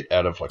the shit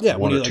out of like Yeah,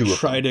 one when or you two like of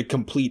try them. to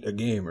complete a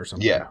game or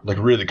something. Yeah, like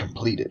really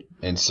complete it.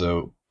 And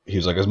so he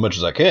was like, as much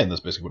as I can,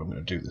 that's basically what I'm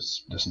going to do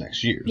this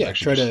next year. Is Yeah,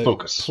 actually try just to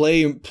focus.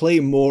 play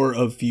more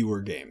of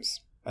fewer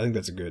games. I think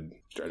that's a good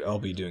strategy. I'll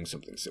be doing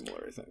something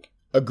similar, I think.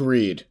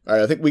 Agreed. All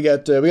right, I think we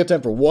got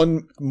time for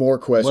one more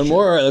question. One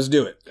more? All right, let's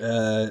do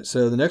it.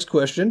 So the next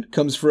question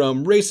comes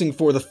from Racing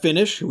for the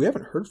Finish, who we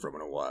haven't heard from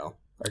in a while.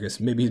 I guess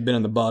maybe he's been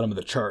on the bottom of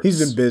the charts. He's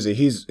been busy.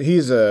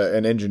 He's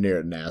an engineer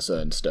at NASA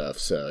and stuff.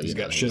 So He's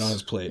got shit on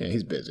his plate. Yeah,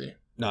 he's busy.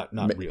 Not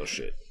real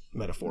shit.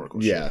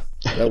 Metaphorical Yeah,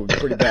 that would be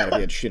pretty bad if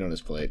he had shit on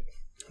his plate.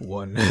 shit.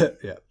 One.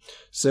 Yeah.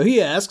 So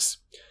he asks,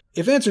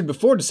 if answered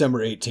before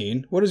December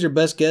 18, what is your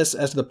best guess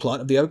as to the plot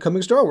of the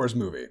upcoming Star Wars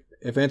movie?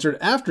 If answered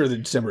after the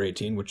December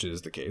 18, which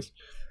is the case,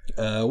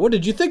 what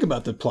did you think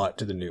about the plot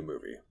to the new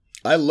movie?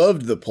 I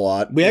loved the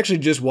plot. We actually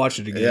just watched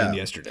it again Yeah.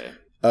 yesterday.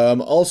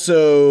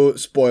 Also,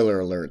 spoiler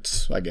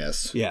alerts, I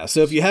guess. Yeah,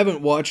 so if you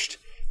haven't watched,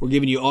 we're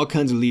giving you all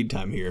kinds of lead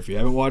time here. If you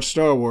haven't watched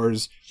Star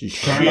Wars, And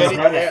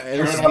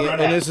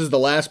this is the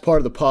last part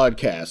of the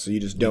podcast, so you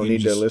just don't can need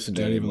to just listen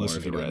to it don't even anymore listen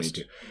if to you the don't rest.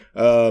 need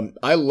to.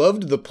 I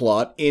loved the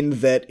plot in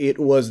that it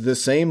was the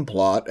same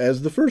plot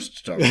as the first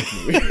Star Wars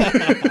movie.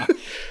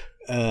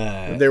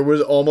 There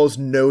was almost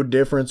no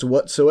difference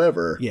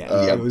whatsoever.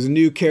 yeah, it was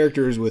new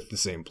characters with the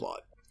same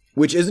plot.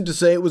 Which isn't to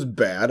say it was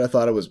bad. I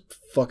thought it was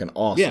fucking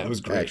awesome. Yeah, it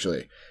was great.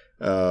 Actually.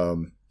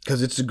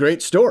 Because it's a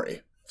great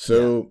story.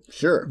 So,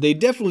 sure. They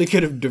definitely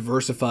could have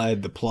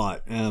diversified the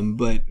plot,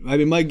 but I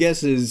mean, my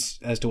guess is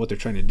as to what they're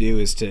trying to do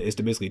is to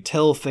basically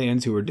tell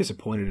fans who are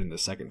disappointed in the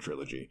second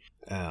trilogy,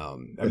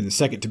 the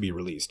second to be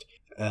released,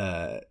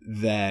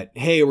 that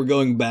hey, we're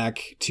going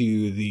back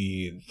to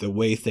the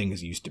way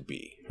things used to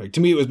be. Like to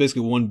me, it was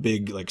basically one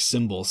big like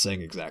symbol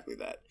saying exactly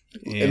that.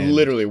 And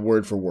literally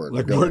word for word.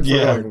 Like They're word for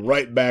going word.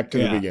 right back to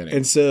the Yeah. beginning.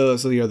 And so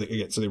they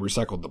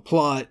recycled the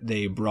plot.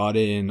 They brought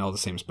in all the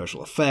same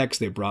special effects.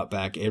 They brought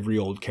back every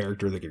old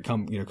character they could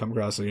come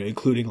across,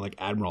 including like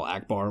Admiral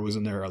Akbar was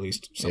in there, or at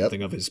least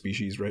something of his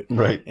species, right?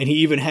 Right. And he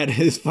even had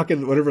his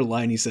fucking whatever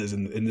line he says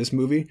in this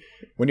movie.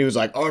 When he was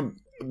like,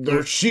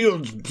 their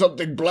shields,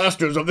 something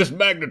blasters of this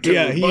magnitude.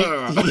 Yeah,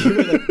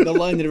 the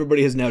line that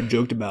everybody has now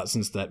joked about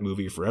since that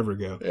movie forever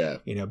ago.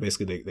 Yeah.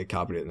 Basically they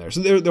copied it in there.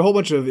 So there a whole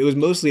bunch of, it was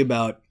mostly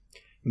about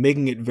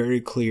making it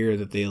very clear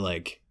that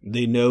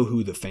they know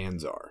who the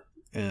fans are.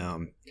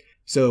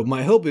 So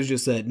my hope is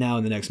just that now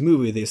in the next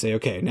movie, they say,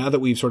 okay, now that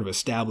we've sort of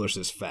established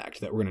this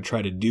fact that we're going to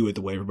try to do it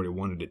the way everybody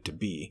wanted it to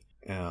be,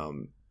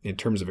 in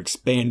terms of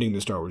expanding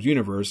the Star Wars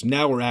universe,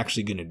 now we're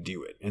actually going to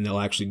do it. And they'll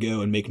actually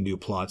go and make new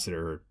plots that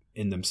are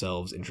in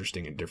themselves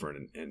interesting and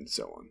different and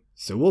so on.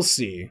 So we'll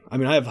see. I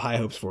mean, I have high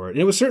hopes for it.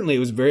 And it was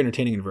very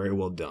entertaining and very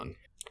well done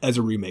as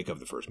a remake of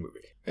the first movie.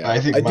 Yeah. I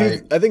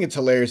think it's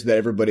hilarious that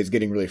everybody's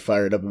getting really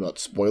fired up about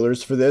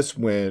spoilers for this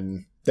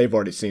when they've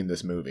already seen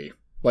this movie.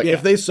 Like,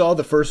 if they saw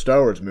the first Star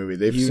Wars movie,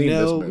 they've seen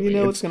this movie. You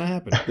know what's going to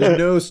happen.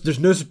 There's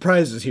no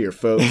surprises here,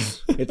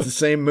 folks. It's the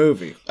same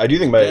movie. I do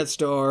think Death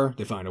Star,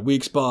 they find a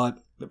weak spot,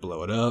 they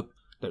blow it up.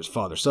 There's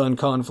father-son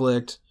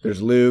conflict.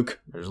 There's Luke,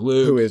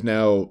 who is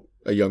now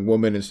a young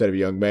woman instead of a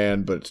young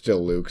man, but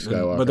still Luke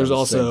Skywalker. But there's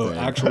also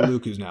actual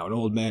Luke who's now an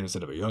old man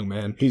instead of a young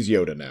man. He's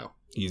Yoda now.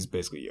 He's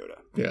basically Yoda.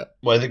 Yeah.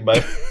 Well, I think my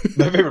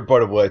favorite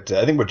part of what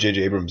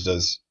J.J. Abrams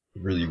does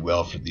really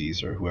well for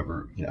these, or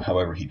whoever,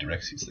 however he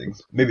directs these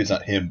things. Maybe it's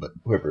not him, but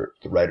whoever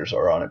the writers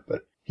are on it.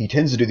 But he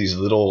tends to do these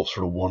little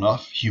sort of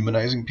one-off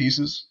humanizing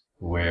pieces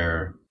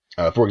where,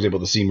 for example,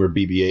 the scene where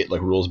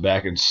BB-8 rolls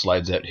back and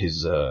slides out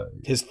his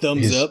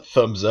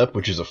thumbs up,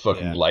 which is a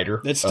fucking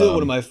lighter. That's still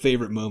one of my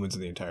favorite moments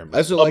in the entire movie. I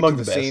also like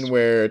the scene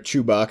where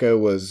Chewbacca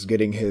was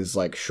getting his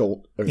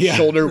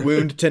shoulder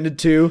wound tended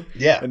to.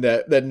 Yeah, and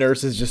that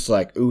nurse is just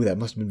like, "Ooh, that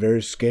must have been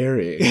very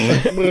scary."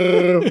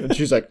 And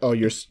she's like, "Oh,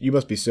 you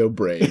must be so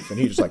brave." And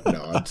he just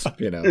nods.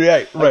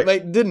 Right.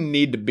 Like, didn't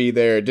need to be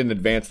there. It didn't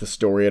advance the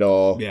story at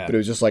all. Yeah, but it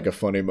was just like a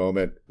funny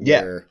moment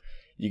where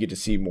you get to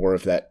see more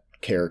of that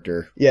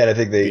character. Yeah, and I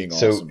think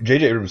awesome.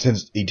 J.J. Abrams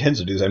tends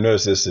to do this. I've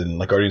noticed this in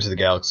Guardians of the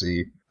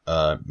Galaxy,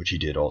 which he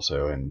did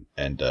also,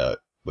 and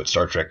with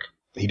Star Trek.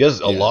 He does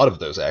a lot of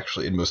those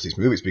actually in most of these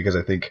movies because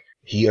I think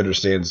he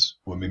understands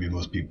what maybe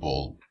most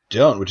people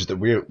don't, which is that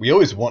we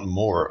always want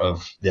more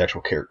of the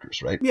actual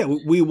characters, right? Yeah,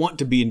 we want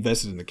to be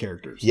invested in the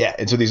characters. Yeah,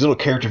 and so these little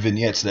character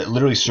vignettes that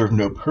literally serve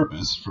no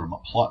purpose from a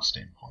plot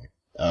standpoint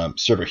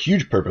serve a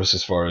huge purpose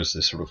as far as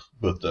this sort of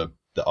both the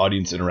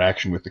audience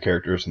interaction with the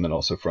characters and then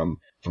also from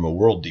a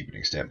world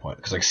deepening standpoint.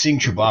 Because seeing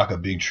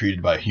Chewbacca being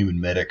treated by a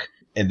human medic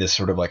and this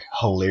sort of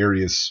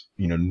hilarious,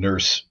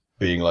 nurse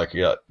being like,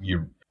 yeah,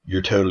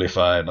 you're totally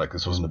fine.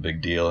 This wasn't a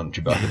big deal. And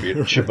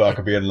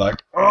Chewbacca being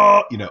like,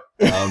 oh,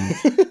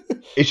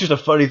 it's just a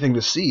funny thing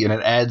to see.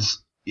 And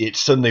it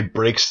suddenly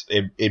breaks,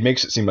 it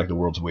makes it seem like the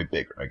world's way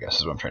bigger, I guess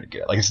is what I'm trying to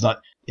get at.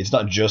 It's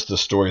not just the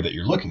story that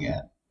you're looking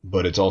at,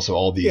 but it's also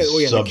all these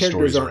sub-stories. The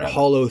characters aren't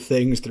hollow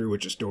things through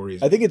which a story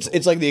is. I think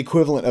it's like the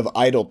equivalent of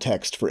idle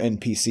text for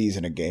NPCs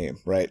in a game,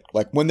 right?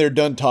 Like when they're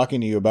done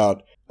talking to you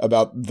about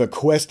the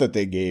quest that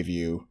they gave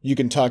you, you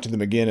can talk to them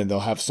again and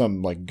they'll have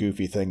some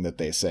goofy thing that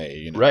they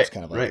say. Right, it's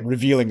kind of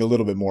revealing a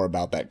little bit more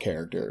about that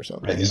character or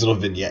something. Right, these little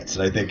vignettes.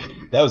 And I think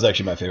that was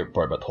actually my favorite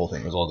part about the whole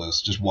thing was all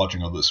those, just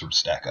watching all those sort of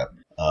stack up.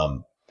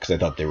 Because I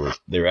thought they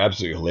were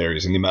absolutely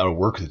hilarious, and the amount of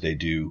work that they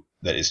do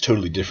that is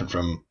totally different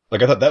from, I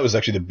thought that was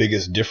actually the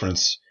biggest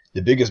difference,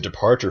 the biggest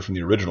departure from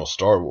the original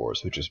Star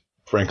Wars, which is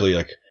frankly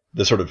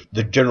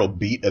the general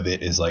beat of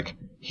it is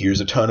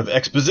here's a ton of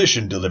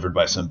exposition delivered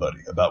by somebody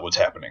about what's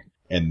happening,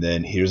 and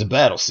then here's a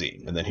battle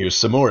scene, and then here's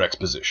some more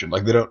exposition.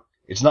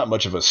 It's not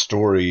much of a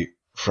story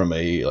from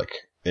an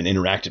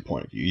interactive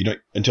point of view. You don't,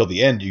 until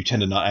the end, you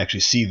tend to not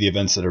actually see the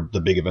events that are the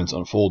big events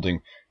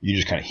unfolding. You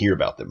just kind of hear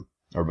about them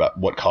or about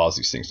what caused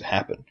these things to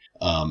happen.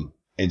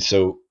 And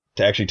so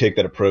to actually take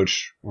that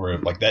approach where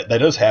that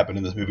does happen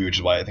in this movie, which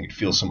is why I think it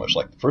feels so much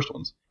like the first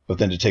ones, but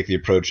then to take the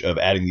approach of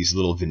adding these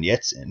little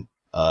vignettes in,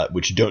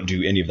 which don't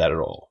do any of that at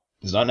all.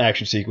 It's not an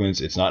action sequence.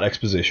 It's not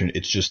exposition.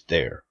 It's just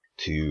there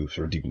to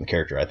sort of deepen the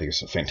character. I think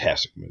it's a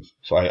fantastic move.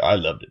 So I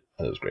loved it.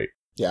 That was great.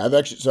 Yeah,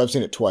 I've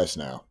seen it twice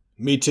now.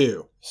 Me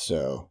too.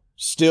 So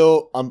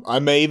still, I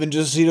may even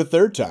just see it a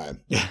third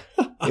time.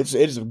 It's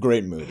a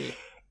great movie.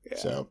 Yeah.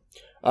 So,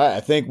 all right,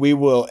 I think we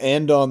will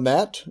end on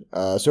that.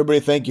 So everybody,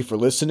 thank you for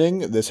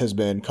listening. This has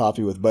been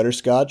Coffee with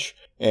Butterscotch,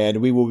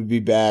 and we will be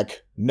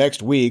back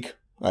next week,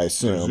 I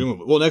assume.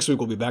 Presumably. Well, next week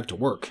we'll be back to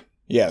work.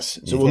 Yes,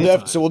 so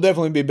we'll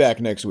definitely be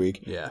back next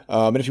week. Yeah.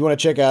 And if you want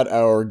to check out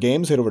our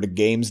games, head over to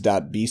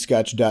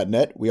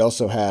games.bscotch.net. We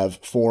also have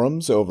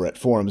forums over at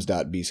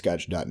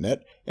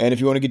forums.bscotch.net. And if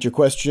you want to get your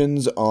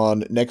questions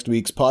on next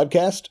week's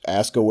podcast,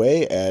 ask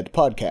away at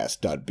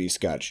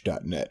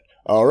podcast.bscotch.net.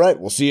 All right,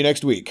 we'll see you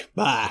next week.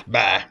 Bye.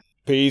 Bye.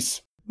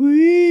 Peace.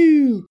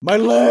 Woo! My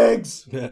legs!